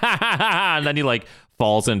 And then he like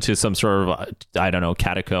falls into some sort of, I don't know,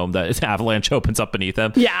 catacomb that avalanche opens up beneath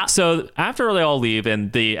him. Yeah. So after they all leave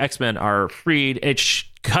and the X-Men are freed, it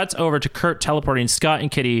cuts over to Kurt teleporting Scott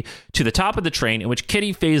and Kitty to the top of the train, in which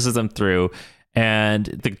Kitty phases them through. And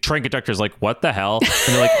the train conductor's like, what the hell?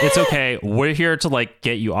 And they're like, it's okay. We're here to like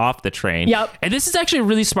get you off the train. Yep. And this is actually a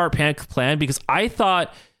really smart plan because I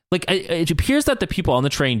thought like it appears that the people on the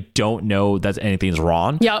train don't know that anything's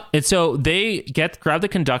wrong. Yep. And so they grab the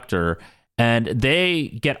conductor and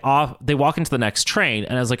they get off. They walk into the next train.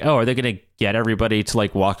 And I was like, oh, are they going to get everybody to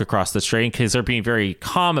like walk across the train? Because they're being very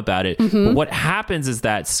calm about it. But what happens is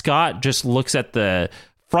that Scott just looks at the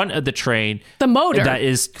front of the train, the motor that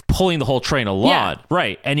is pulling the whole train along. Yeah.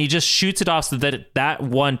 Right. And he just shoots it off so that that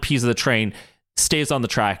one piece of the train stays on the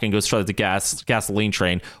track and goes straight to the gasoline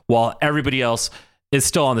train, while everybody else is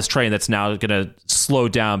still on this train that's now going to slow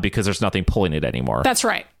down because there's nothing pulling it anymore. That's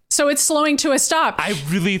right. So it's slowing to a stop. I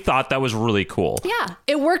really thought that was really cool. Yeah,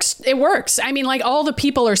 it works. It works. I mean, like all the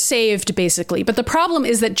people are saved basically. But the problem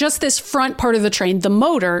is that just this front part of the train, the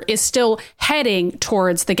motor is still heading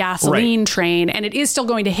towards the gasoline train, and it is still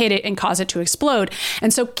going to hit it and cause it to explode.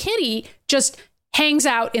 And so Kitty just hangs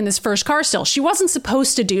out in this first car still. She wasn't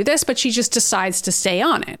supposed to do this, but she just decides to stay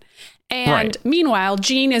on it. And meanwhile,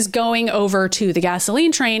 Jean is going over to the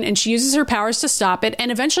gasoline train and she uses her powers to stop it.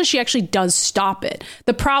 And eventually she actually does stop it.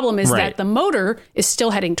 The problem is that the motor is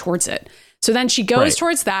still heading towards it. So then she goes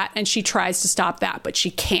towards that and she tries to stop that, but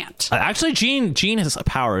she can't. Actually, Jean's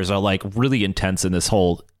powers are like really intense in this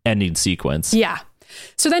whole ending sequence. Yeah.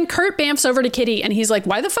 So then Kurt bamfs over to Kitty and he's like,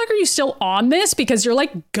 why the fuck are you still on this? Because you're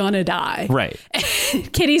like gonna die. Right.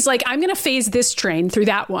 Kitty's like, I'm gonna phase this train through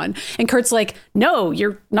that one. And Kurt's like, no,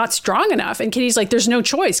 you're not strong enough. And Kitty's like, there's no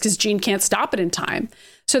choice because Jean can't stop it in time.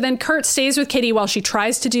 So then Kurt stays with Kitty while she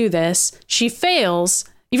tries to do this. She fails,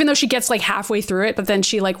 even though she gets like halfway through it, but then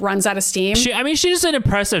she like runs out of steam. She does an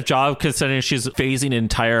impressive job considering she's phasing an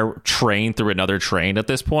entire train through another train at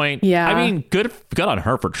this point. Yeah. I mean, good on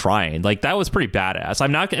her for trying. Like that was pretty badass.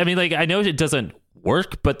 I know it doesn't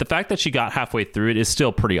work, but the fact that she got halfway through it is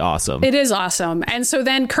still pretty awesome. It is awesome. And so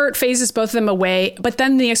then Kurt phases both of them away, but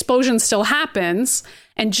then the explosion still happens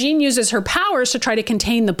and Jean uses her powers to try to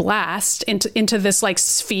contain the blast into this like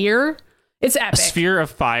sphere. It's epic. A sphere of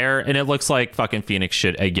fire, and it looks like fucking Phoenix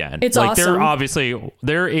shit again. It's like awesome. They're obviously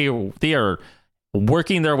they are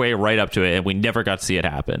working their way right up to it, and we never got to see it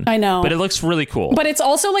happen. I know, but it looks really cool. But it's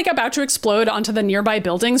also like about to explode onto the nearby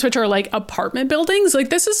buildings, which are like apartment buildings. Like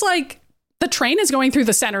this is like the train is going through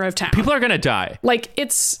the center of town. People are gonna die. Like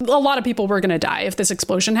it's a lot of people were gonna die if this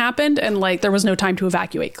explosion happened, and like there was no time to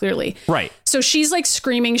evacuate. Clearly, right. So she's like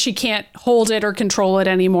screaming. She can't hold it or control it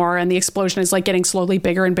anymore. And the explosion is like getting slowly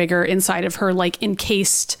bigger and bigger inside of her like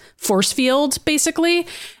encased force field, basically.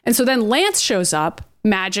 And so then Lance shows up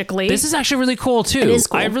magically. This is actually really cool, too. It is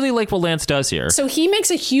cool. I really like what Lance does here. So he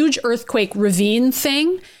makes a huge earthquake ravine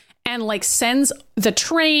thing and like sends the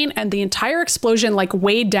train and the entire explosion like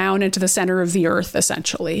way down into the center of the earth,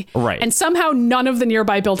 essentially. Right. And somehow none of the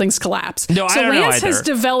nearby buildings collapse. No, so I don't know Lance has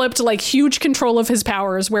either. developed like huge control of his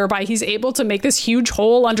powers, whereby he's able to make this huge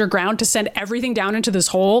hole underground to send everything down into this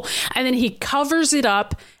hole. And then he covers it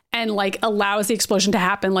up and like allows the explosion to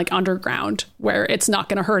happen like underground where it's not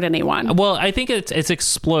going to hurt anyone. Well, I think it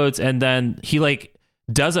explodes and then he like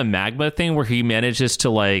does a magma thing where he manages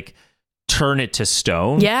to like turn it to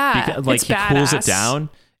stone. Yeah, because, like it's he cools it badass. down.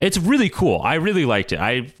 It's really cool. I really liked it.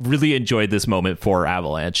 I really enjoyed this moment for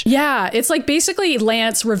Avalanche. Yeah, it's like basically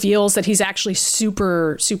Lance reveals that he's actually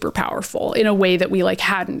super, super powerful in a way that we like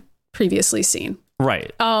hadn't previously seen.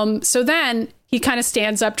 Right. So then he kind of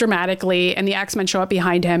stands up dramatically and the X-Men show up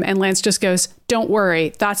behind him and Lance just goes, don't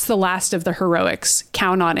worry, that's the last of the heroics.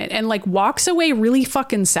 Count on it. And like walks away really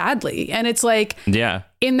fucking sadly. And it's like, yeah.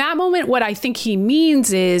 In that moment, what I think he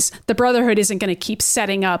means is the Brotherhood isn't going to keep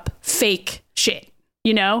setting up fake shit,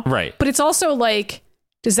 you know? Right. But it's also like,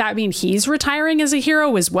 does that mean he's retiring as a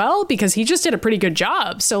hero as well? Because he just did a pretty good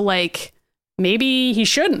job. So like, maybe he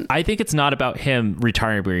shouldn't. I think it's not about him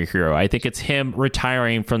retiring being a hero. I think it's him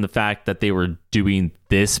retiring from the fact that they were doing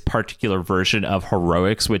this particular version of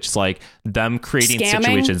heroics, which is like them creating Scamming?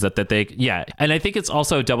 situations that they, yeah. And I think it's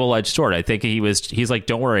also a double-edged sword. I think he's like,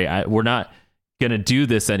 don't worry, we're not going to do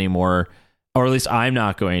this anymore. Or at least I'm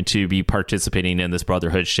not going to be participating in this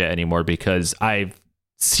Brotherhood shit anymore because I've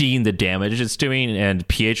seen the damage it's doing, and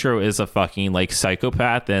Pietro is a fucking like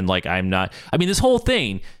psychopath, and like I'm not. I mean, this whole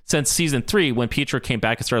thing since season 3, when Pietro came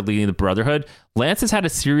back and started leading the Brotherhood, Lance has had a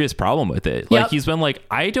serious problem with it. Like he's been like,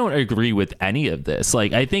 I don't agree with any of this.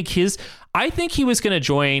 Like I think he was going to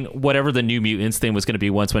join whatever the New Mutants thing was going to be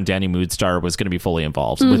when Danny Moodstar was going to be fully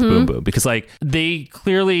involved with Boom Boom, because like they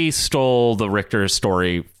clearly stole the Richter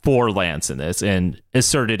story for Lance in this and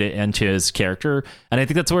asserted it into his character. And I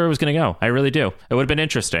think that's where it was going to go. I really do. It would have been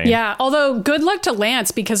interesting. Yeah. Although good luck to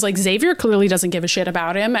Lance, because like Xavier clearly doesn't give a shit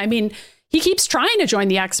about him. I mean, he keeps trying to join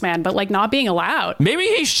the X-Men, but like not being allowed. Maybe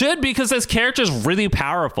he should, because his character's really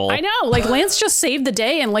powerful. I know. Like Lance just saved the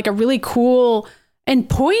day in like a really cool and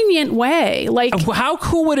poignant way. Like, how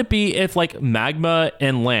cool would it be if like Magma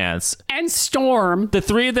and Lance and Storm, the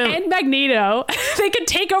three of them, and Magneto, they could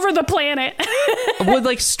take over the planet. Would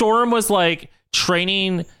like Storm was like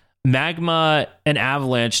training Magma and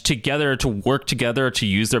Avalanche together to work together to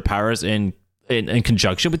use their powers in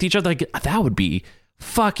conjunction with each other. Like, that would be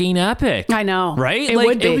fucking epic. I know, right? It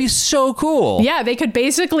would be so cool. Yeah, they could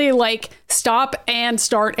basically like stop and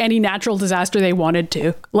start any natural disaster they wanted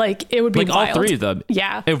to. Like, it would be like wild. all three of them.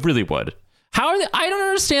 Yeah, it really would. How are they? I don't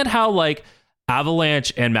understand how like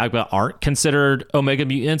Avalanche and Magma aren't considered Omega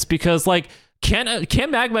mutants, because like can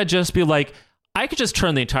Magma just be like, I could just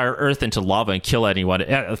turn the entire Earth into lava and kill anyone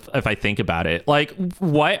if I think about it. Like,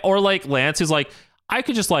 what? Or like Lance, who's like, I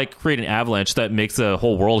could just like create an avalanche that makes the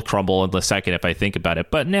whole world crumble in a second if I think about it.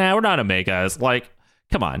 But nah, we're not Omegas. Like,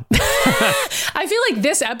 come on. I feel like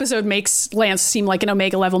this episode makes Lance seem like an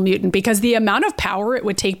Omega level mutant, because the amount of power it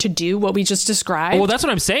would take to do what we just described. Well, that's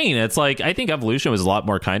what I'm saying. It's like, I think Evolution was a lot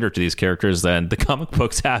more kinder to these characters than the comic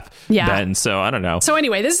books have been. So I don't know. So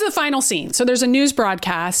anyway, this is the final scene. So there's a news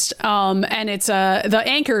broadcast, and it's the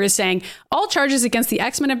anchor is saying all charges against the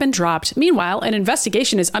X-Men have been dropped. Meanwhile, an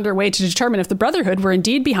investigation is underway to determine if the Brotherhood were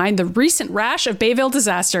indeed behind the recent rash of Bayville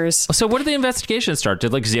disasters. So what did the investigation start?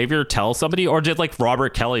 Did like Xavier tell somebody, or did like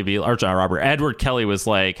Edward Kelly was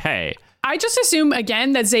like, hey. I just assume,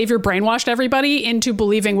 again, that Xavier brainwashed everybody into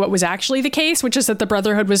believing what was actually the case, which is that the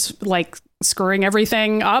Brotherhood was like screwing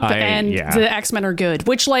everything up and the X-Men are good,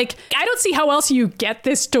 which like, I don't see how else you get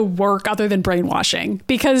this to work other than brainwashing,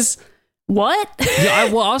 because what?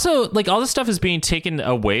 Well, also, like, all this stuff is being taken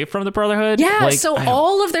away from the Brotherhood. Yeah, like, so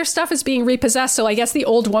all of their stuff is being repossessed. So I guess the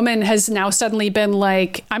old woman has now suddenly been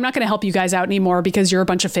like, I'm not going to help you guys out anymore because you're a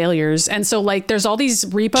bunch of failures. And so, like, there's all these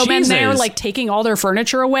repo men there, like, taking all their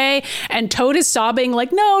furniture away. And Toad is sobbing,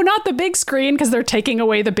 like, no, not the big screen, because they're taking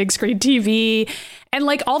away the big screen TV. And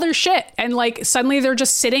like all their shit. And like suddenly they're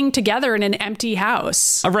just sitting together in an empty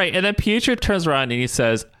house. All right. And then Pietro turns around and he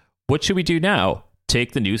says, what should we do now?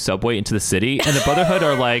 Take the new subway into the city? And the Brotherhood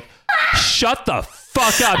are like, shut the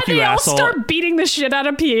fuck up, you asshole. They all start beating the shit out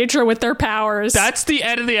of Pietro with their powers. That's the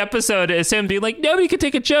end of the episode, is him being like, nobody can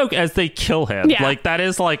take a joke, as they kill him. Yeah. Like, that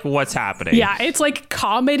is like what's happening. Yeah, it's like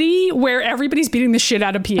comedy where everybody's beating the shit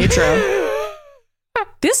out of Pietro.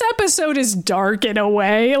 This episode is dark in a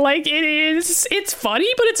way. Like, it's funny,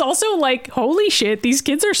 but it's also like, holy shit, these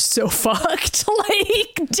kids are so fucked.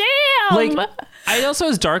 Like, damn. Like, I also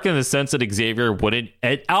is dark in the sense that Xavier wouldn't,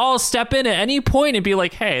 I'll step in at any point and be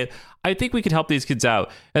like, hey, I think we could help these kids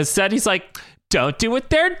out. Instead, he's like, don't do what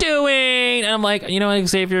they're doing. And I'm like, you know what,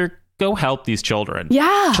 Xavier, go help these children.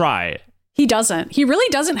 Yeah. Try. He doesn't. He really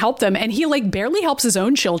doesn't help them. And he like barely helps his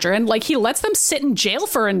own children. Like, he lets them sit in jail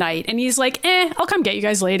for a night. And he's like, I'll come get you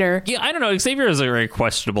guys later. Yeah, I don't know. Xavier is a very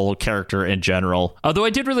questionable character in general. Although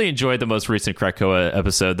I did really enjoy the most recent Krakoa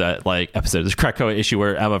episode, the Krakoa issue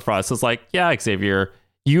where Emma Frost is like, yeah, Xavier,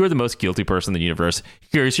 you are the most guilty person in the universe.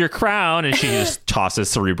 Here's your crown. And she just tosses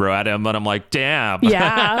Cerebro at him. And I'm like, damn.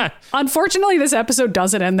 Yeah. Unfortunately, this episode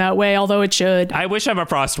doesn't end that way, although it should. I wish Emma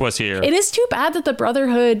Frost was here. It is too bad that the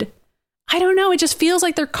Brotherhood, I don't know, it just feels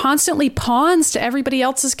like they're constantly pawns to everybody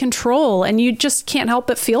else's control, and you just can't help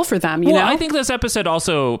but feel for them, you know? I think this episode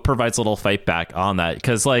also provides a little fight back on that,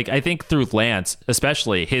 because like, I think through Lance,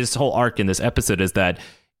 especially, his whole arc in this episode is that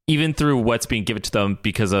even through what's being given to them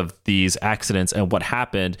because of these accidents and what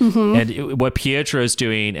happened, and what Pietro is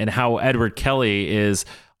doing, and how Edward Kelly is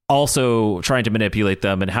also trying to manipulate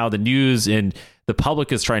them, and how the news and the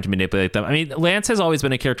public is trying to manipulate them. I mean, Lance has always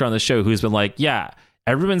been a character on the show who's been like, yeah,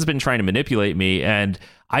 everyone's been trying to manipulate me. And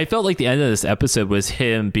I felt like the end of this episode was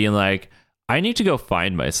him being like, I need to go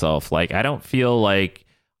find myself. Like, I don't feel like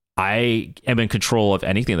I am in control of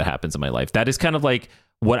anything that happens in my life. That is kind of like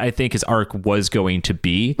what I think his arc was going to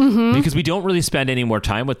be, because we don't really spend any more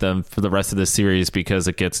time with them for the rest of this series because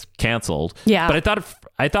it gets canceled. Yeah. But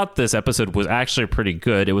I thought this episode was actually pretty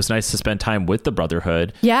good. It was nice to spend time with the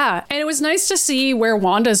Brotherhood. Yeah. And it was nice to see where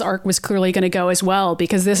Wanda's arc was clearly going to go as well,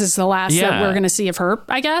 because this is the last that we're going to see of her,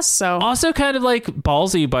 I guess. So also kind of like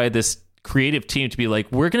ballsy by this creative team to be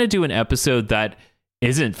like, we're going to do an episode that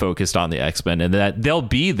isn't focused on the X-Men, and that they'll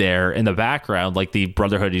be there in the background like the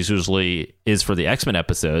Brotherhood usually is for the X-Men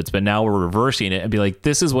episodes. But now we're reversing it and be like,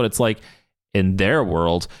 this is what it's like in their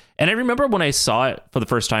world. And I remember when I saw it for the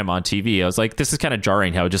first time on TV, I was like, this is kind of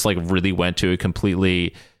jarring how it just like really went to a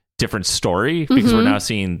completely different story, because we're now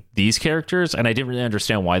seeing these characters, and I didn't really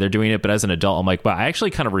understand why they're doing it. But as an adult, I'm like, wow, I actually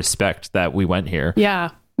kind of respect that we went here. Yeah.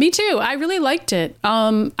 Me too. I really liked it.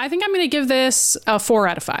 I think I'm going to give this a 4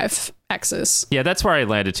 out of 5 X's. Yeah, that's where I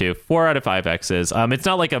landed too. 4 out of 5 X's. It's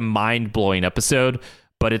not like a mind-blowing episode,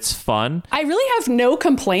 but it's fun. I really have no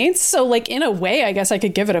complaints. So, like, in a way, I guess I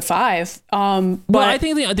could give it a 5. But well, I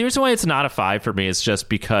think the reason why it's not a 5 for me is just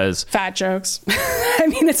because... fat jokes. I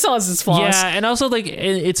mean, it still has its flaws. Yeah, and also, like,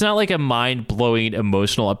 it's not like a mind-blowing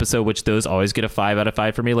emotional episode, which those always get a 5 out of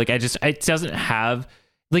 5 for me. Like, it doesn't have...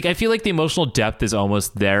 Like, I feel like the emotional depth is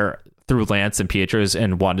almost there through Lance and Pietro's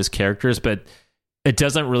and Wanda's characters, but it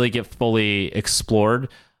doesn't really get fully explored.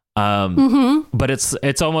 But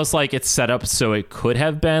it's almost like it's set up so it could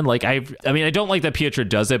have been. Like, I mean, I don't like that Pietro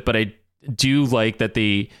does it, but I do like that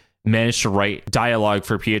they managed to write dialogue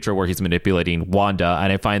for Pietro where he's manipulating Wanda,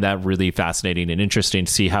 and I find that really fascinating and interesting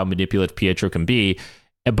to see how manipulative Pietro can be.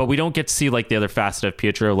 But we don't get to see, like, the other facet of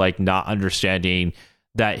Pietro, like, not understanding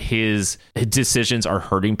that his decisions are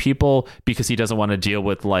hurting people because he doesn't want to deal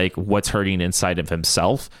with, like, what's hurting inside of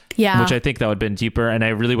himself. Yeah. Which I think that would have been deeper. And I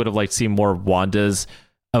really would have liked to see more Wanda's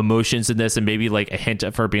emotions in this, and maybe like a hint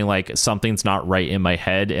of her being like, something's not right in my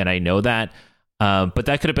head, and I know that. But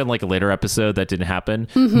that could have been like a later episode that didn't happen.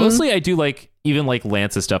 Mostly I do like even like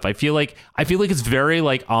Lance's stuff. I feel like it's very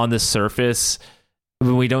like on the surface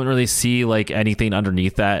when we don't really see like anything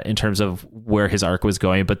underneath that in terms of where his arc was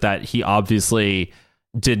going, but that he obviously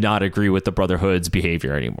did not agree with the Brotherhood's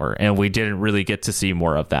behavior anymore, and we didn't really get to see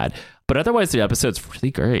more of that. But otherwise, the episode's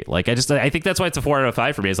really great. Like, I think that's why it's a 4 out of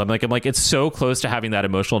 5 for me. Is I'm like, it's so close to having that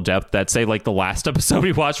emotional depth that, say, like the last episode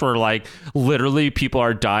we watched, where like literally people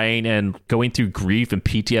are dying and going through grief and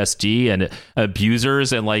PTSD and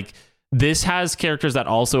abusers, and like this has characters that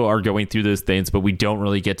also are going through those things, but we don't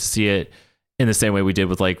really get to see it in the same way we did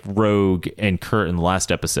with like Rogue and Kurt in the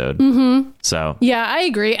last episode. So yeah, I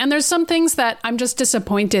agree. And there's some things that I'm just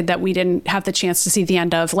disappointed that we didn't have the chance to see the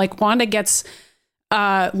end of. Like, Wanda gets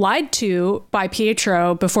lied to by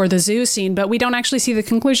Pietro before the zoo scene, but we don't actually see the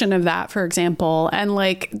conclusion of that, for example. And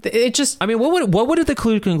like, it just... I mean, what would the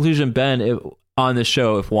conclusion been on the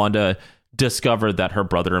show if Wanda discovered that her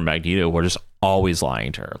brother and Magneto were just always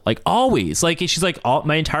lying to her? Like, always. Like, she's like,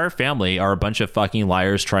 my entire family are a bunch of fucking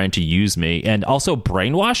liars trying to use me and also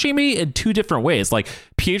brainwashing me in 2 different ways. Like,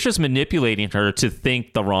 Pietro's manipulating her to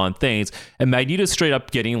think the wrong things, and Magneto's straight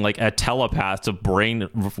up getting like a telepath to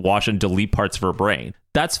brainwash and delete parts of her brain.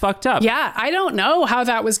 That's fucked up. Yeah, I don't know how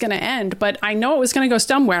that was going to end, but I know it was going to go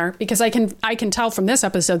somewhere, because I can tell from this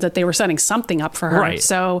episode that they were setting something up for her. Right.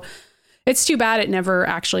 So it's too bad it never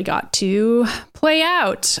actually got to play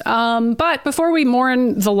out. But before we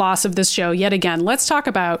mourn the loss of this show yet again, let's talk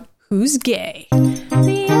about who's gay.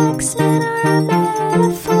 The X-Men are a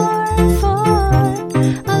metaphor for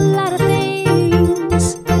a lot of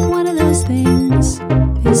things, but one of those things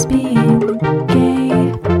is being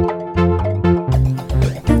gay.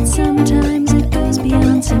 But sometimes it goes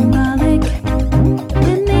beyond symbolic.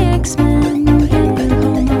 When the X-Men get real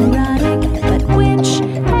homoerotic, but which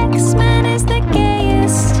X-Men is the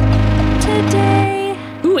gayest today?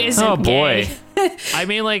 Who isn't Oh gay? boy. I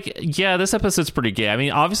mean, like, yeah, this episode's pretty gay. I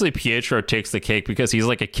mean, obviously Pietro takes the cake because he's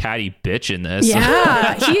like a catty bitch in this.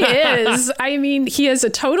 Yeah, he is. I mean, he is a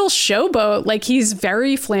total showboat. Like, he's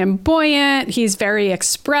very flamboyant. He's very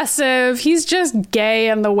expressive. He's just gay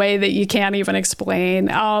in the way that you can't even explain.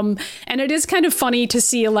 And it is kind of funny to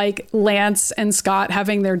see like Lance and Scott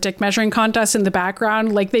having their dick measuring contest in the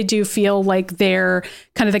background. Like, they do feel like they're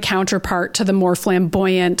kind of the counterpart to the more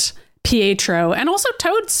flamboyant Pietro, and also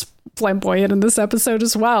Toad's flamboyant in this episode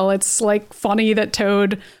as well. It's like funny that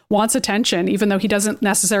Toad wants attention, even though he doesn't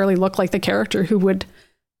necessarily look like the character who would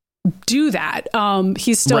do that.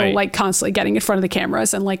 He's still like constantly getting in front of the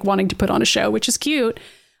cameras and like wanting to put on a show, which is cute.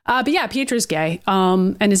 But yeah, Pietro's gay,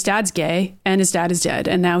 and his dad's gay, and his dad is dead,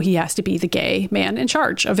 and now he has to be the gay man in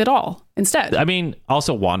charge of it all instead. I mean,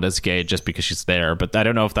 also Wanda's gay just because she's there, but I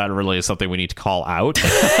don't know if that really is something we need to call out.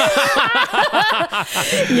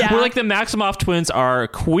 Yeah, we're like, the Maximoff twins are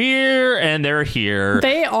queer, and they're here.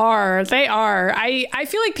 They are. I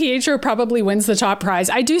feel like Pietro probably wins the top prize.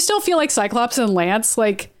 I do still feel like Cyclops and Lance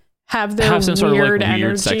like have their some sort of like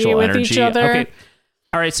weird sexual with energy each other. Okay.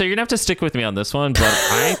 All right, so you're gonna have to stick with me on this one, but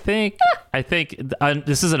I think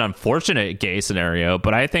this is an unfortunate gay scenario,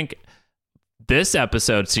 but I think this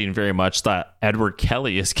episode seemed very much that Edward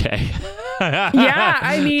Kelly is gay. Yeah,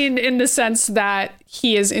 I mean, in the sense that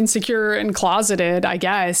he is insecure and closeted, I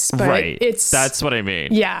guess. But right, that's what I mean.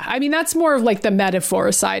 Yeah, I mean, that's more of like the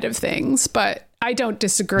metaphor side of things, but I don't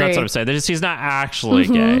disagree. That's what I'm saying. He's not actually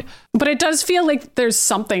gay. But it does feel like there's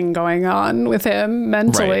something going on with him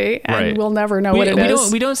mentally, and we'll never know what it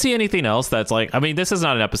is. We don't see anything else that's like, I mean, this is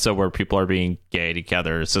not an episode where people are being gay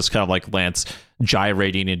together. It's just kind of like Lance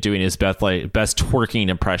gyrating and doing his best twerking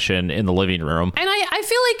impression in the living room. And I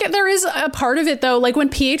feel like there is a part of it, though, like when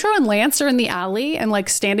Pietro and Lance are in the alley and like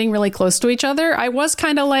standing really close to each other, I was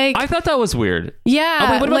kind of like... I thought that was weird. Yeah.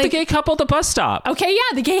 Oh, wait, what about the gay couple at the bus stop? Okay,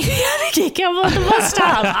 yeah, the gay couple at the bus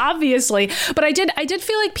stop, obviously. But I did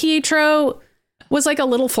feel like Pietro was like a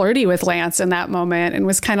little flirty with Lance in that moment and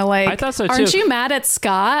was kind of like, I thought so too. Aren't you mad at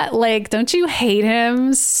Scott? Like, don't you hate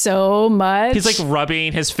him so much? He's like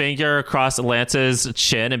rubbing his finger across Lance's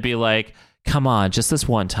chin and be like, come on, just this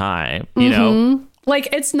one time, you know?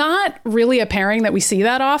 Like, it's not really a pairing that we see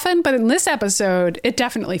that often, but in this episode, it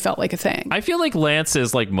definitely felt like a thing. I feel like Lance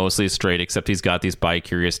is like mostly straight, except he's got these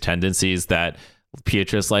bi-curious tendencies that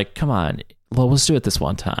Pietro's like, come on, well, let's do it this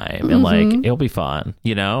one time, and like it'll be fun,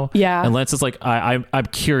 you know? Yeah. And Lance is like, I'm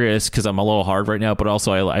curious because I'm a little hard right now, but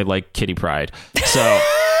also I like Kitty Pryde, so.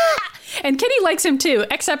 And Kitty likes him too,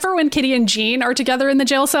 except for when Kitty and Jean are together in the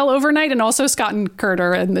jail cell overnight, and also Scott and Kurt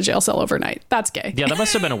are in the jail cell overnight. That's gay. Yeah, that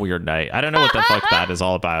must have been a weird night. I don't know what the fuck that is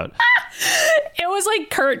all about. It was like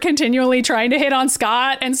Kurt continually trying to hit on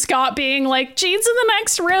Scott, and Scott being like, Jean's in the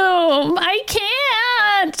next room. I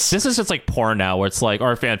can't. This is just like porn now, where it's like,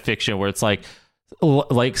 or fan fiction, where it's like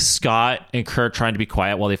Scott and Kurt trying to be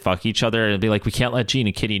quiet while they fuck each other and be like, we can't let Jean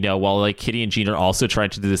and Kitty know, while like Kitty and Jean are also trying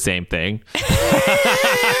to do the same thing.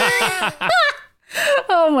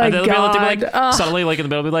 Oh my and then God. They'll be like, suddenly, like in the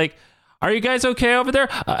middle, be like, are you guys okay over there?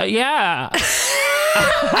 Yeah.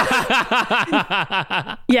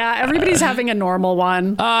 Yeah, everybody's having a normal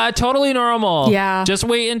one. Totally normal. Yeah. Just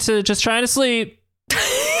trying to sleep.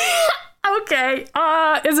 Okay.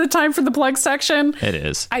 Is it time for the plug section? It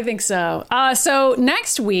is. I think so. So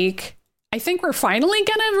next week, I think we're finally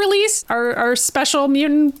going to release our special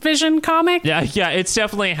Mutant Vision comic. Yeah, it's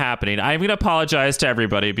definitely happening. I'm going to apologize to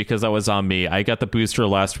everybody because that was on me. I got the booster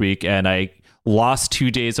last week and I lost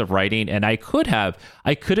 2 days of writing, and I could have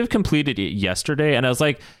completed it yesterday, and I was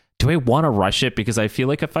like, do I want to rush it? Because I feel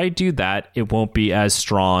like if I do that, it won't be as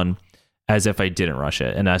strong as if I didn't rush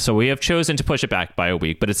it. And so we have chosen to push it back by a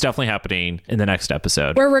week, but it's definitely happening in the next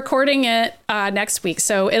episode. We're recording it next week,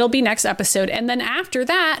 so it'll be next episode. And then after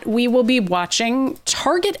that, we will be watching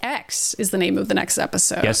Target X is the name of the next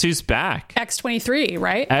episode. Guess who's back? X-23,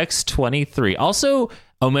 right? X-23. Also,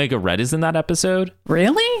 Omega Red is in that episode.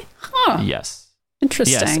 Really? Huh. Yes.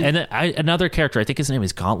 Interesting. Yes. And then another character, I think his name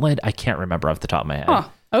is Gauntlet. I can't remember off the top of my head. Huh.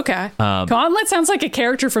 Okay. Gauntlet sounds like a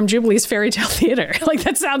character from Jubilee's Fairy Tale Theater. Like,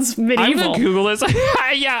 that sounds medieval. I'm going to Google this.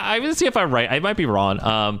 Yeah, I'm going to see if I'm right. I might be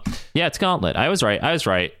wrong. Yeah, it's Gauntlet. I was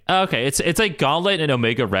right. Okay, it's like Gauntlet and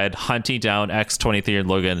Omega Red hunting down X-23 and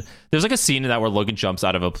Logan. There's like a scene in that where Logan jumps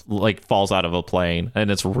out of falls out of a plane, and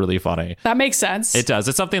it's really funny. That makes sense. It does.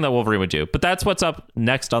 It's something that Wolverine would do. But that's what's up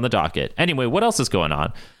next on the docket. Anyway, what else is going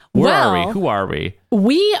on? Where are we? Who are we?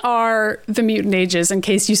 We are the Mutant Ages, in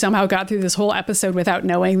case you somehow got through this whole episode without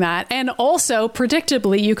knowing that. And also,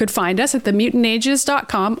 predictably, you could find us at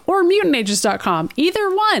themutantages.com or mutantages.com.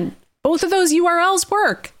 Either one. Both of those URLs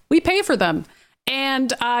work. We pay for them.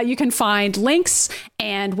 And you can find links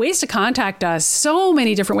and ways to contact us. So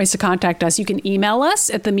many different ways to contact us. You can email us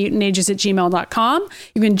at themutantages@gmail.com.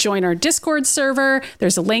 You can join our Discord server.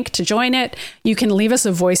 There's a link to join it. You can leave us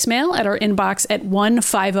a voicemail at our inbox at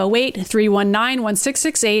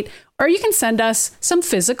 1-508-319-1668. Or you can send us some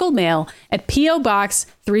physical mail at P.O. Box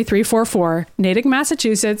 3344, Natick,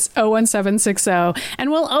 Massachusetts, 01760. And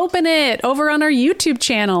we'll open it over on our YouTube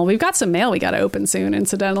channel. We've got some mail we got to open soon,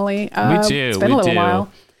 incidentally. We do. It's been a little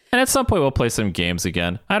while. And at some point, we'll play some games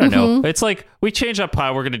again. I don't know. It's like we change up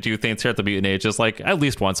how we're going to do things here at the Mutant Ages, like at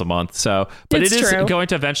least once a month. So, but it is going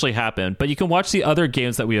to eventually happen. But you can watch the other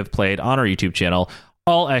games that we have played on our YouTube channel,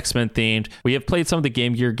 all X-Men themed. We have played some of the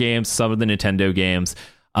Game Gear games, some of the Nintendo games.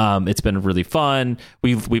 It's been really fun.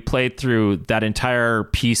 We played through that entire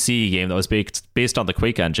PC game that was based on the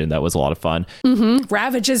Quake engine. That was a lot of fun.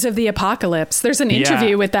 Ravages of the Apocalypse. There's an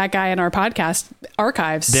interview with that guy in our podcast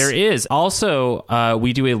archives. There is. Also,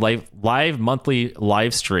 we do a live monthly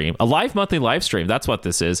live stream. A live monthly live stream. That's what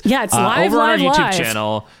this is. Yeah, it's live, over on our live, YouTube live.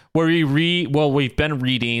 channel, where we've been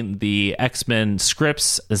reading the X-Men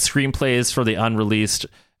scripts, the screenplays for the unreleased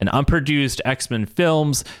and unproduced X-Men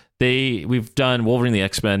films. We've done Wolverine the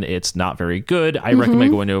X-Men. It's not very good. I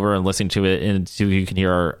recommend going over and listening to it, and so you can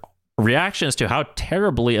hear our reactions to how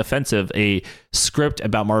terribly offensive a script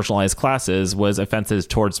about marginalized classes was offensive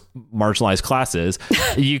towards marginalized classes.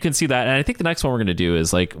 You can see that. And I think the next one we're going to do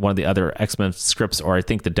is like one of the other X-Men scripts, or I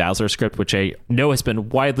think the Dazzler script, which I know has been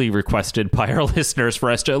widely requested by our listeners for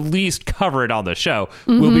us to at least cover it on the show.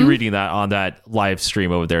 We'll be reading that on that live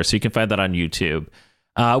stream over there. So you can find that on YouTube.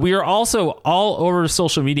 We are also all over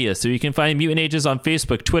social media, so you can find Mutant Ages on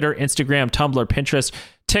Facebook, Twitter, Instagram, Tumblr, Pinterest,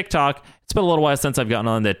 TikTok. It's been a little while since I've gotten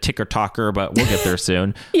on the Ticker Talker, but we'll get there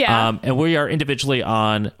soon. Yeah. And we are individually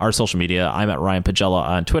on our social media. I'm at Ryan Pagella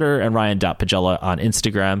on Twitter and Ryan.Pagella on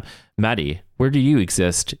Instagram. Maddie, where do you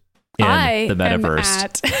exist in the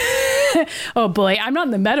metaverse? Oh boy, I'm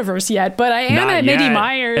not in the metaverse yet, but I am at Mitty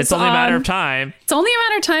Myers. It's only a matter of time. It's only a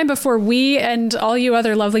matter of time before we and all you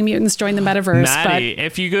other lovely mutants join the metaverse. Maddie,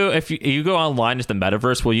 if you go online to the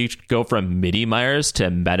metaverse, will you go from Mitty Myers to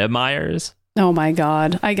Meta Myers? Oh my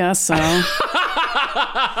God, I guess so.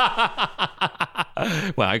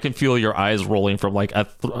 Well, I can feel your eyes rolling from like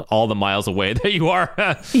all the miles away that you are.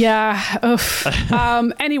 Yeah.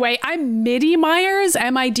 Anyway, I'm Mitty Myers,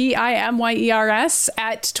 MIDIMYERS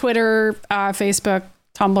at Twitter, Facebook,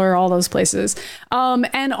 Tumblr, all those places.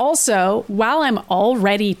 And also, while I'm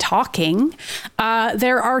already talking,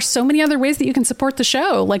 there are so many other ways that you can support the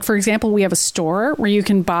show. Like, for example, we have a store where you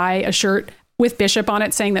can buy a shirt with Bishop on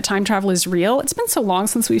it saying that time travel is real. It's been so long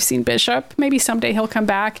since we've seen Bishop. Maybe someday he'll come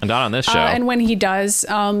back. And not on this show. And when he does,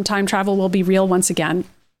 time travel will be real once again.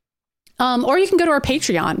 Or you can go to our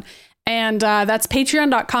Patreon. And that's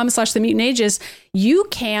patreon.com/themutanages. You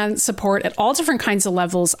can support at all different kinds of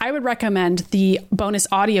levels. I would recommend the bonus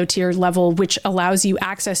audio tier level, which allows you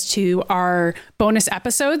access to our bonus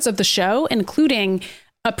episodes of the show, including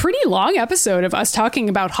a pretty long episode of us talking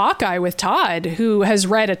about Hawkeye with Todd, who has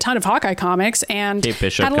read a ton of Hawkeye comics and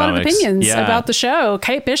had a lot of opinions about the show.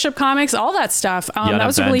 Kate Bishop comics, all that stuff. That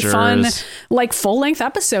was a really fun, like, full-length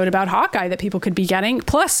episode about Hawkeye that people could be getting.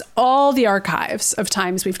 Plus all the archives of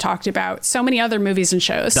times we've talked about so many other movies and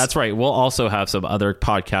shows. That's right. We'll also have some other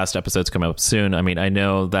podcast episodes coming up soon. I mean, I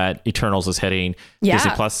know that Eternals is hitting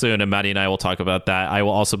Disney Plus soon, and Maddie and I will talk about that. I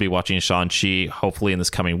will also be watching Shang-Chi hopefully in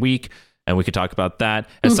this coming week, and we could talk about that.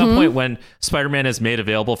 At some point when Spider-Man is made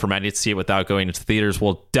available for Maddie to see it without going into theaters,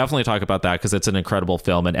 we'll definitely talk about that because it's an incredible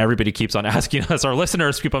film. And everybody keeps on asking us, our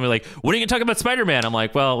listeners keep on being like, when are you going to talk about Spider-Man? I'm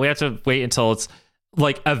like, well, we have to wait until it's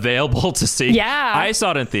like available to see. Yeah. I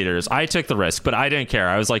saw it in theaters. I took the risk, but I didn't care.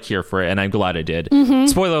 I was like here for it, and I'm glad I did.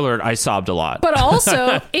 Spoiler alert, I sobbed a lot. But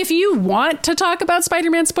also, if you want to talk about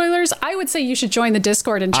Spider-Man spoilers, I would say you should join the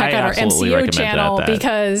Discord and check out our MCU channel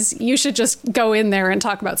because you should just go in there and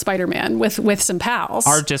talk about Spider-Man with some pals.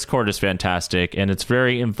 Our Discord is fantastic, and it's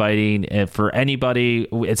very inviting, and for anybody,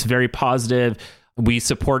 it's very positive. We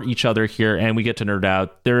support each other here, and we get to nerd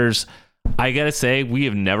out. I gotta say, we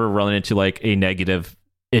have never run into like a negative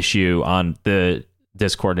issue on the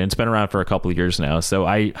Discord, and it's been around for a couple of years now. So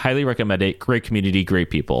I highly recommend it. Great community,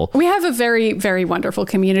 great people. We have a very, very wonderful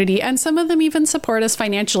community, and some of them even support us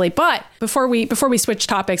financially. But before we switch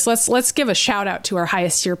topics, let's give a shout out to our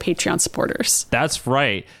highest tier Patreon supporters. That's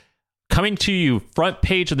right. Coming to you, front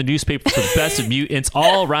page of the newspaper for the best of mutants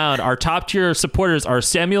all around. Our top tier supporters are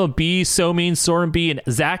Samuel B, Somin, Soren B, and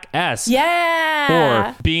Zach S. Yeah.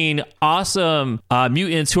 For being awesome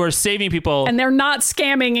mutants who are saving people. And they're not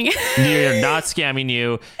scamming. They're not scamming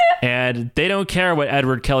you. And they don't care what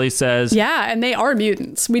Edward Kelly says. Yeah, and they are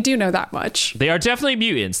mutants. We do know that much. They are definitely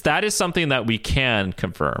mutants. That is something that we can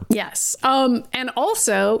confirm. Yes. And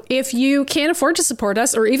also, if you can't afford to support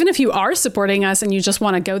us, or even if you are supporting us and you just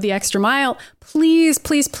want to go the extra mile, please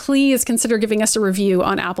consider giving us a review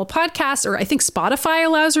on Apple Podcasts, or I think Spotify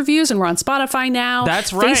allows reviews, and we're on Spotify now.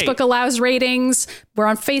 That's right. Facebook allows ratings. We're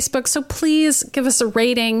on Facebook. So please give us a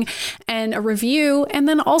rating and a review. And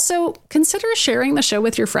then also consider sharing the show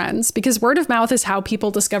with your friends, because word of mouth is how people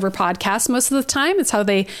discover podcasts most of the time. It's how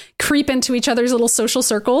they creep into each other's little social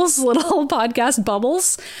circles, little podcast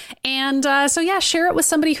bubbles. And share it with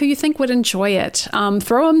somebody who you think would enjoy it.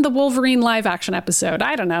 Throw them the Wolverine live action episode.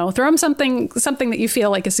 I don't know. Throw them something that you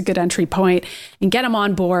feel like is a good entry point, and get them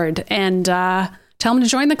on board, and tell them to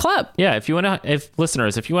join the club. Yeah, if you want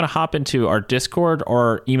to hop into our Discord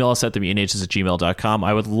or email us at themutanages@gmail.com,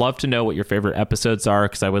 I would love to know what your favorite episodes are,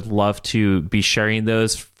 because I would love to be sharing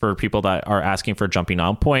those for people that are asking for a jumping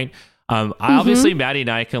on point. Obviously, Maddie and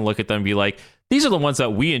I can look at them and be like, these are the ones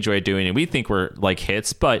that we enjoy doing and we think were like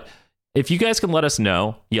hits. But if you guys can let us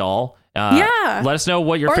know, y'all, Yeah. Let us know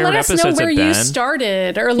what your or favorite let us episodes know where have been. you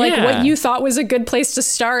started, or like Yeah. what you thought was a good place to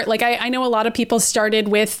start. Like I know a lot of people started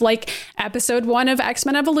with like episode 1 of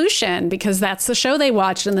X-Men Evolution because that's the show they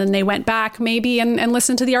watched, and then they went back maybe and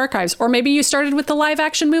listened to the archives. Or maybe you started with the live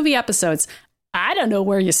action movie episodes. I don't know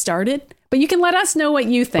where you started, but you can let us know what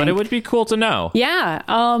you think. But it would be cool to know. Yeah.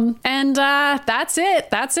 And that's it.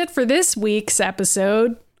 That's it for this week's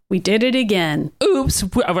episode. We did it again. Oops.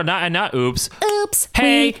 Not oops. Oops.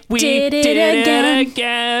 Hey, we did it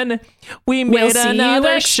again. We made see you another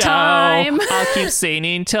next show. time. I'll keep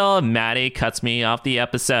singing till Maddie cuts me off the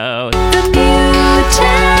episode. The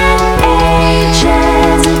mutant age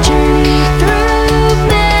has a journey